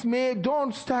not dismayed.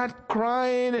 Don't start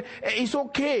crying. It's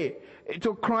okay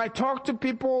to cry. Talk to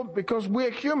people because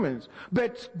we're humans.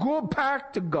 But go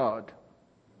back to God.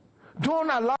 Don't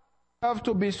allow yourself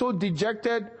to be so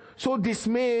dejected, so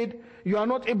dismayed, you are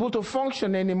not able to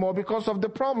function anymore because of the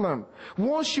problem.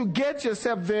 Once you get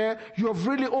yourself there, you have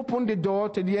really opened the door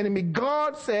to the enemy.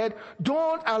 God said,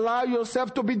 don't allow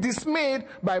yourself to be dismayed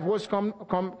by what's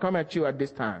come at you at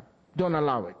this time. Don't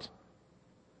allow it.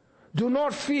 Do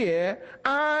not fear.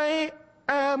 I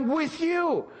am with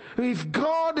you. If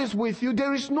God is with you,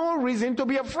 there is no reason to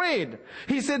be afraid.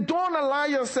 He said, don't allow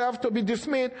yourself to be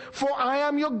dismayed, for I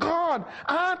am your God.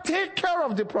 I'll take care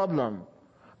of the problem.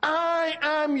 I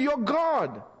am your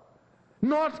God.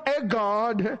 Not a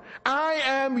God. I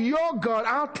am your God.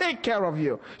 I'll take care of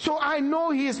you. So I know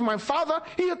He is my Father.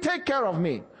 He'll take care of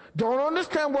me. Don't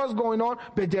understand what's going on,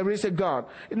 but there is a God.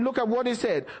 Look at what He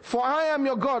said. For I am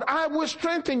your God. I will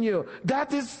strengthen you.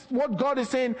 That is what God is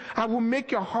saying. I will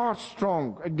make your heart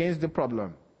strong against the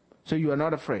problem. So you are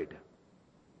not afraid.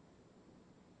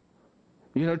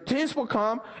 Things will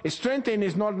come. Strengthening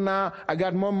is not now, I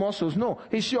got more muscles. No,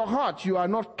 it's your heart. You are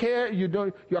not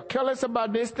you are careless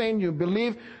about this thing. You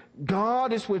believe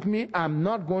God is with me. I'm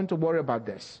not going to worry about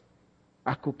this.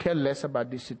 I could care less about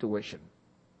this situation.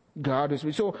 God is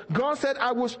with me. So God said,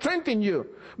 I will strengthen you.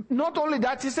 Not only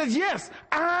that, He says, yes,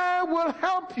 I will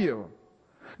help you.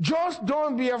 Just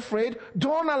don't be afraid.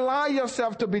 Don't allow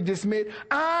yourself to be dismayed.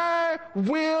 I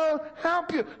will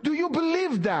help you. Do you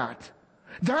believe that?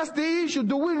 That's the issue.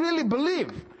 Do we really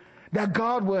believe that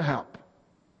God will help?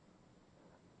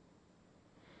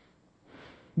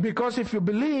 Because if you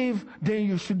believe, then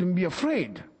you shouldn't be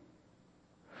afraid.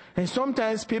 And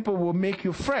sometimes people will make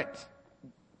you fret,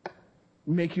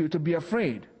 make you to be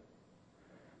afraid.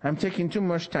 I'm taking too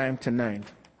much time tonight.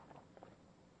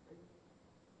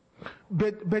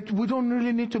 But we don't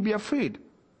really need to be afraid.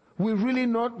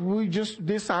 We just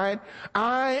decide,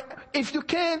 if you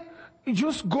can,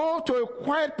 just go to a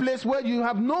quiet place where you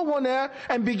have no one there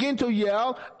and begin to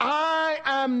yell, I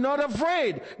am not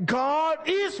afraid. God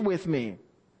is with me.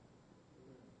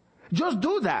 Just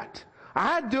do that.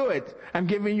 I do it. I'm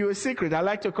giving you a secret. I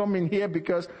like to come in here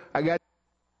because I got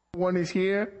one is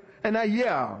here and I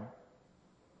yell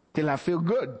till I feel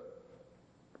good.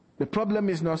 The problem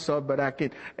is not solved, but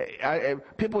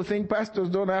people think pastors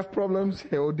don't have problems.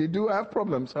 Oh, they do have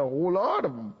problems, a whole lot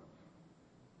of them.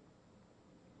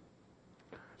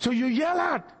 So you yell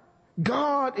out,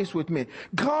 God is with me.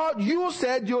 God, you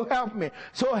said you'll help me.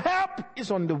 So help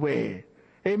is on the way.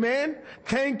 Amen.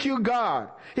 Thank you, God.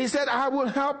 He said, I will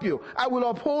help you. I will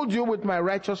uphold you with my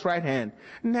righteous right hand.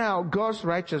 Now, God's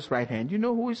righteous right hand. You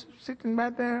know who is sitting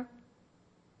right there?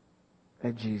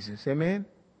 That's Jesus. Amen.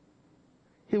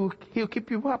 He'll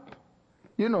keep you up.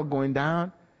 You're not going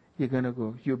down. You're going to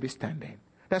go. You'll be standing.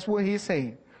 That's what he's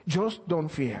saying. Just don't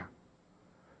fear.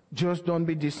 Just don't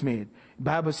be dismayed. The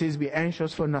Bible says be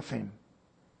anxious for nothing.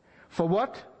 For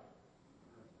what?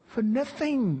 For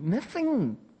nothing.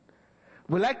 Nothing.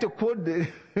 We like to quote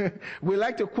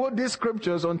these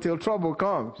scriptures until trouble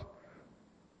comes.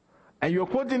 And you're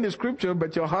quoting the scripture,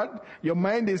 but your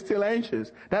mind is still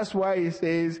anxious. That's why it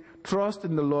says, trust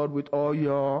in the Lord with all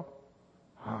your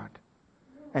heart.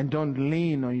 And don't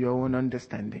lean on your own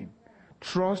understanding.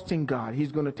 Trust in God.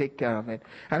 He's going to take care of it.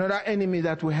 Another enemy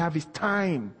that we have is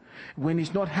time. When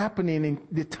it's not happening in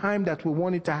the time that we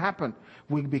want it to happen,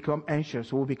 we become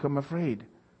anxious. We'll become afraid.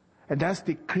 And that's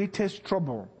the greatest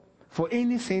trouble for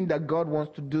anything that God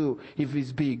wants to do if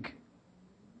it's big.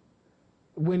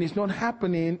 When it's not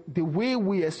happening the way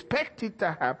we expect it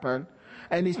to happen,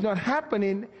 and it's not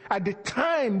happening at the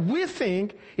time we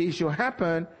think it should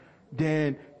happen,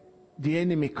 then the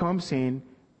enemy comes in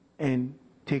and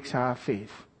takes our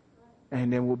faith.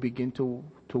 And then we'll begin to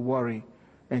worry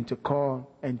and to call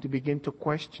and to begin to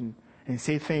question and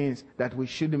say things that we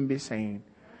shouldn't be saying.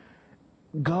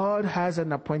 God has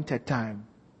an appointed time.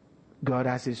 God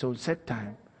has his own set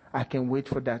time. I can wait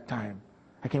for that time.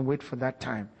 I can wait for that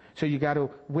time. So you got to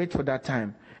wait for that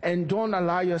time. And don't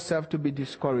allow yourself to be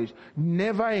discouraged.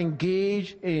 Never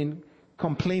engage in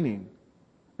complaining.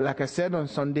 Like I said on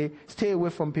Sunday, stay away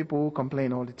from people who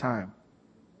complain all the time.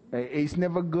 It's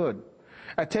never good.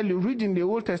 I tell you, reading the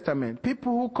Old Testament,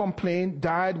 people who complain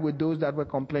died with those that were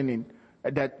complaining.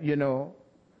 That,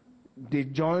 they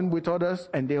joined with others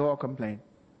and they all complained.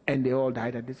 And they all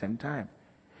died at the same time.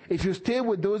 If you stay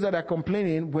with those that are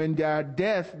complaining, when their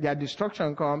death, their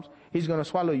destruction comes, he's going to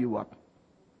swallow you up.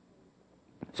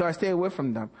 So I stay away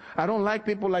from them. I don't like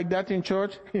people like that in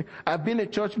church. I've been a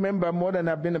church member more than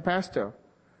I've been a pastor.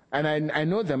 And I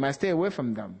know them. I stay away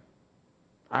from them.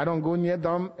 I don't go near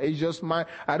them. It's just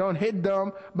I don't hate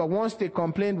them. But once they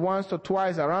complain once or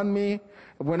twice around me,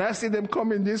 when I see them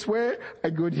coming this way, I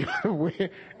go the other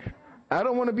way. I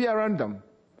don't want to be around them.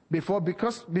 Before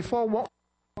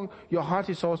your heart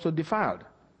is also defiled.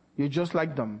 You're just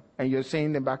like them. And you're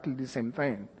saying exactly the same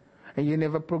thing. And you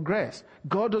never progress.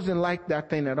 God doesn't like that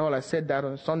thing at all. I said that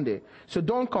on Sunday. So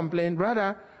don't complain.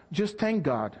 Rather, just thank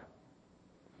God.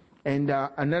 And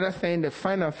another thing, the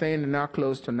final thing, and I'll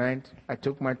close tonight. I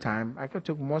took my time. I could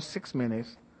took more 6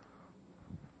 minutes.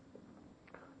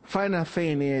 Final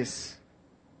thing is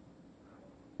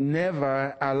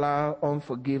never allow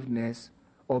unforgiveness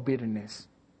or bitterness.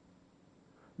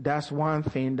 That's one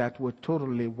thing that will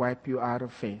totally wipe you out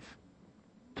of faith.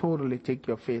 Totally take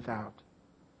your faith out.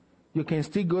 You can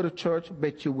still go to church,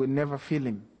 but you will never feel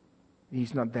him.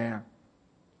 He's not there.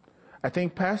 I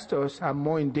think pastors are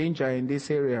more in danger in this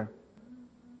area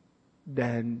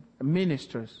than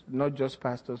ministers. Not just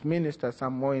pastors. Ministers are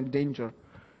more in danger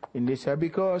in this area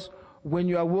because when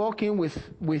you are working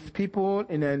with people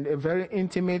in a very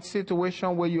intimate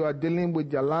situation where you are dealing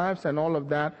with their lives and all of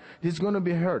that, it's going to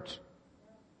be hurt.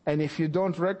 And if you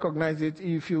don't recognize it,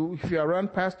 if you are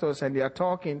around pastors and they are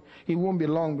talking, it won't be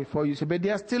long before you say, but they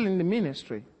are still in the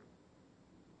ministry.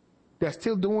 They're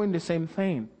still doing the same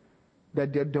thing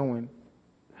that they're doing.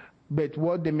 But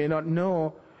what they may not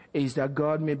know is that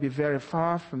God may be very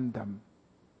far from them.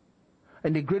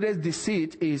 And the greatest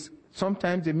deceit is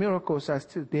sometimes the miracles are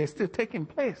still taking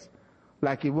place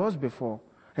like it was before.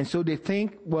 And so they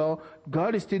think, well,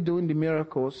 God is still doing the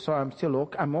miracles, so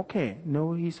I'm okay.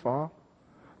 No, he's far.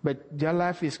 But their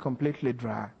life is completely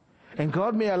dry. And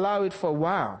God may allow it for a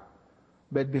while.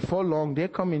 But before long, they're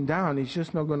coming down. It's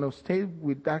just not going to stay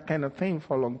with that kind of thing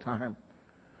for a long time.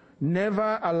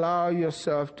 Never allow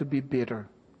yourself to be bitter.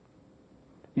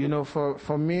 You know,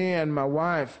 for me and my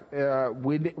wife,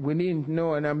 we didn't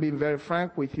know, and I'm being very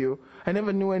frank with you, I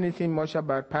never knew anything much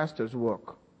about pastor's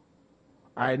work.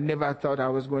 I never thought I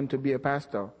was going to be a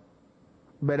pastor.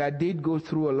 But I did go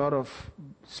through a lot of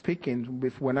speaking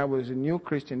when I was a new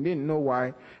Christian. Didn't know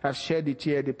why. I've shared it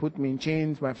here. They put me in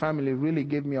chains. My family really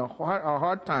gave me a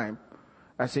hard time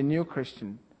as a new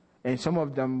Christian. And some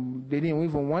of them, they didn't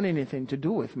even want anything to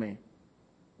do with me.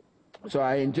 So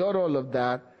I enjoyed all of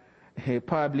that. He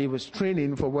probably was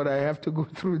training for what I have to go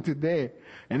through today.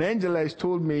 And Angela has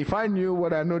told me, if I knew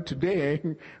what I know today,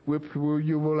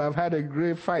 you will have had a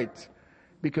great fight.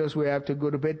 Because we have to go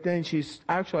to bed. Then she's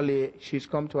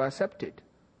come to accept it.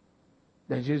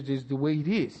 That's just the way it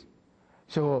is.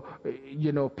 So,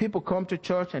 you know, people come to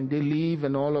church and they leave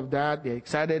and all of that. They're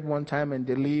excited one time and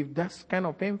they leave. That's kind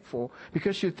of painful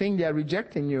because you think they're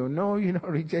rejecting you. No, you're not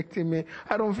rejecting me.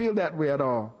 I don't feel that way at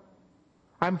all.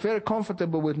 I'm very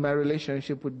comfortable with my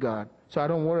relationship with God. So I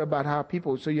don't worry about how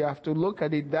people, so you have to look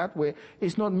at it that way.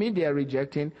 It's not me they're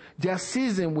rejecting. Their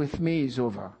season with me is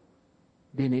over.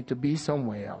 They need to be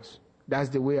somewhere else. That's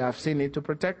the way I've seen it to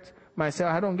protect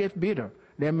myself. I don't get bitter.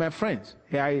 They're my friends.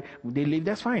 They leave,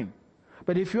 that's fine.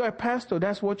 But if you're a pastor,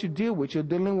 that's what you deal with. You're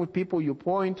dealing with people, you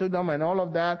pour into them and all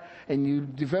of that, and you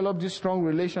develop this strong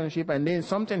relationship, and then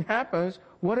something happens,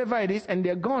 whatever it is, and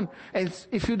they're gone. And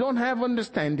if you don't have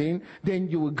understanding, then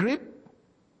you will grip,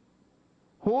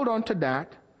 hold on to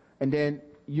that, and then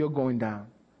you're going down.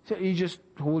 So you just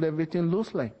hold everything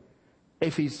loosely.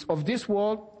 If it's of this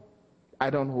world, I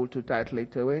don't hold too tightly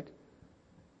to it.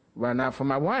 Well, now for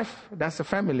my wife, that's a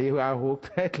family who I hold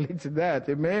tightly to that.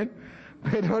 Amen?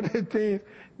 But other things,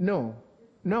 no.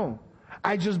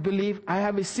 I just believe I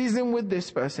have a season with this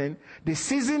person. The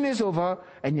season is over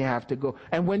and you have to go.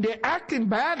 And when they're acting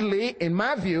badly, in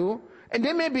my view, and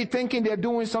they may be thinking they're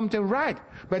doing something right,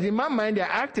 but in my mind they're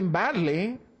acting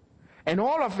badly, and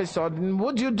all of a sudden,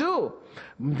 what do?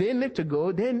 They need to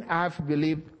go. Then I've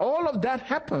believed all of that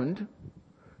happened.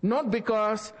 Not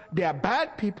because they are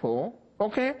bad people,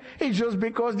 okay? It's just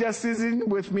because their season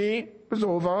with me is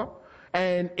over.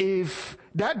 And if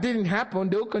that didn't happen,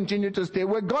 they'll continue to stay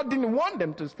where God didn't want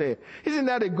them to stay. Isn't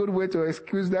that a good way to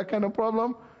excuse that kind of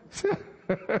problem?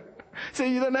 So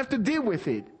you don't have to deal with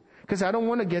it. Because I don't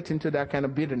want to get into that kind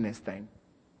of bitterness thing.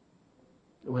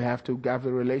 We have to have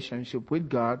a relationship with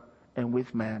God and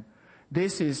with man.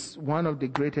 This is one of the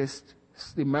greatest,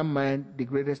 in my mind, the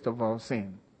greatest of all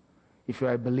sins. If you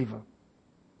are a believer,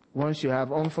 once you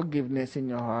have unforgiveness in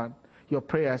your heart, your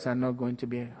prayers are not going to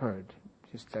be heard.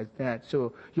 Just like that.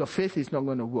 So your faith is not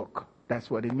going to work. That's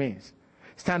what it means.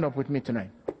 Stand up with me tonight.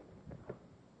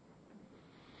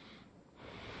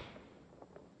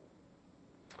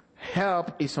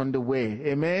 Help is on the way.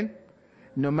 Amen.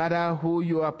 No matter who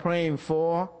you are praying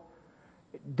for,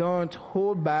 don't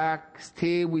hold back.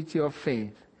 Stay with your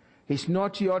faith. It's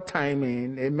not your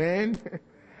timing. Amen.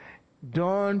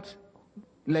 Don't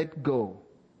let go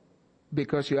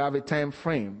because you have a time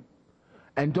frame.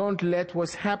 And don't let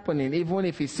what's happening, even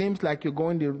if it seems like you're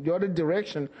going the other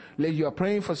direction, like you're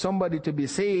praying for somebody to be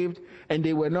saved and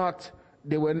they were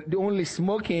only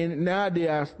smoking, now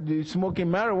they're smoking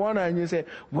marijuana, and you say,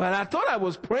 well, I thought I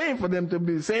was praying for them to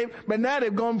be saved, but now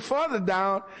they've gone further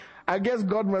down. I guess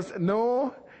God must,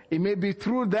 no, it may be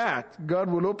through that God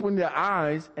will open their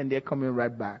eyes and they're coming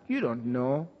right back. You don't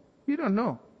know.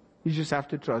 You just have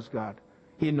to trust God.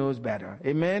 He knows better.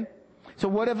 Amen? So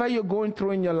whatever you're going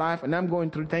through in your life, and I'm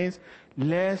going through things,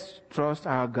 let's trust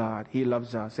our God. He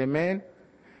loves us. Amen?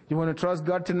 You want to trust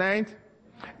God tonight?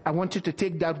 I want you to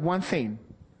take that one thing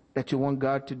that you want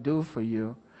God to do for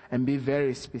you and be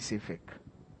very specific.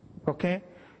 Okay?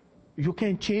 You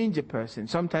can't change a person.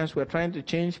 Sometimes we're trying to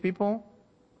change people.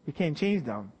 You can't change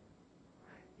them.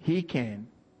 He can.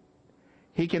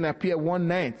 He can appear one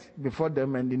night before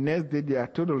them and the next day they are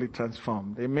totally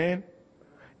transformed. Amen?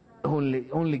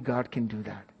 Only God can do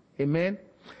that. Amen?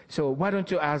 So why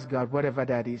don't you ask God whatever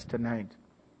that is tonight?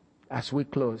 As we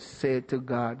close, say to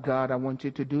God, God, I want you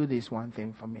to do this one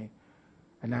thing for me.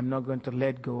 And I'm not going to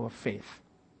let go of faith.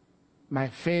 My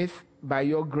faith, by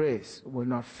your grace, will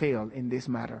not fail in this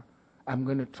matter. I'm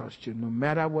going to trust you. No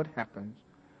matter what happens,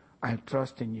 I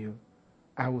trust in you.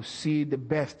 I will see the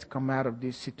best come out of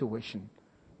this situation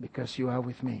because you are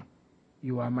with me.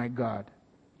 You are my God.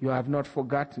 You have not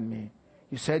forgotten me.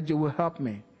 You said you will help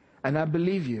me. And I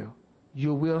believe you.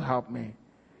 You will help me.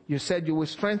 You said you will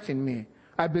strengthen me.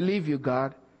 I believe you,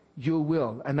 God. You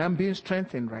will. And I'm being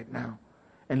strengthened right now.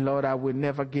 And Lord, I will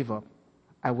never give up.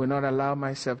 I will not allow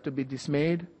myself to be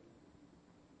dismayed.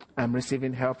 I'm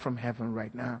receiving help from heaven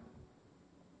right now.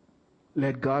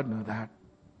 Let God know that.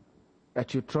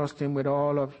 that you trust Him with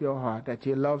all of your heart, that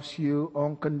He loves you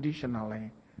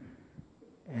unconditionally,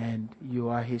 and you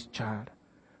are His child.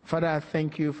 Father, I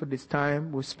thank you for this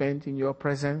time we spent in your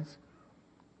presence.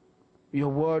 Your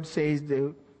word says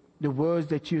the words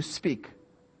that you speak,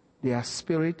 they are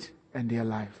spirit and they are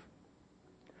life.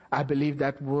 I believe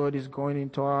that word is going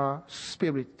into our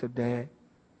spirit today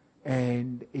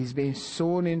and is being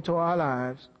sown into our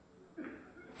lives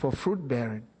for fruit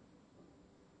bearing.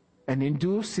 And in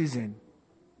due season,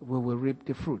 we will reap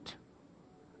the fruit.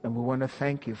 And we want to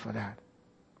thank you for that.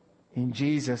 In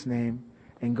Jesus' name.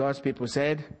 And God's people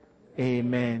said,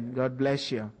 Amen. God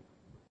bless you.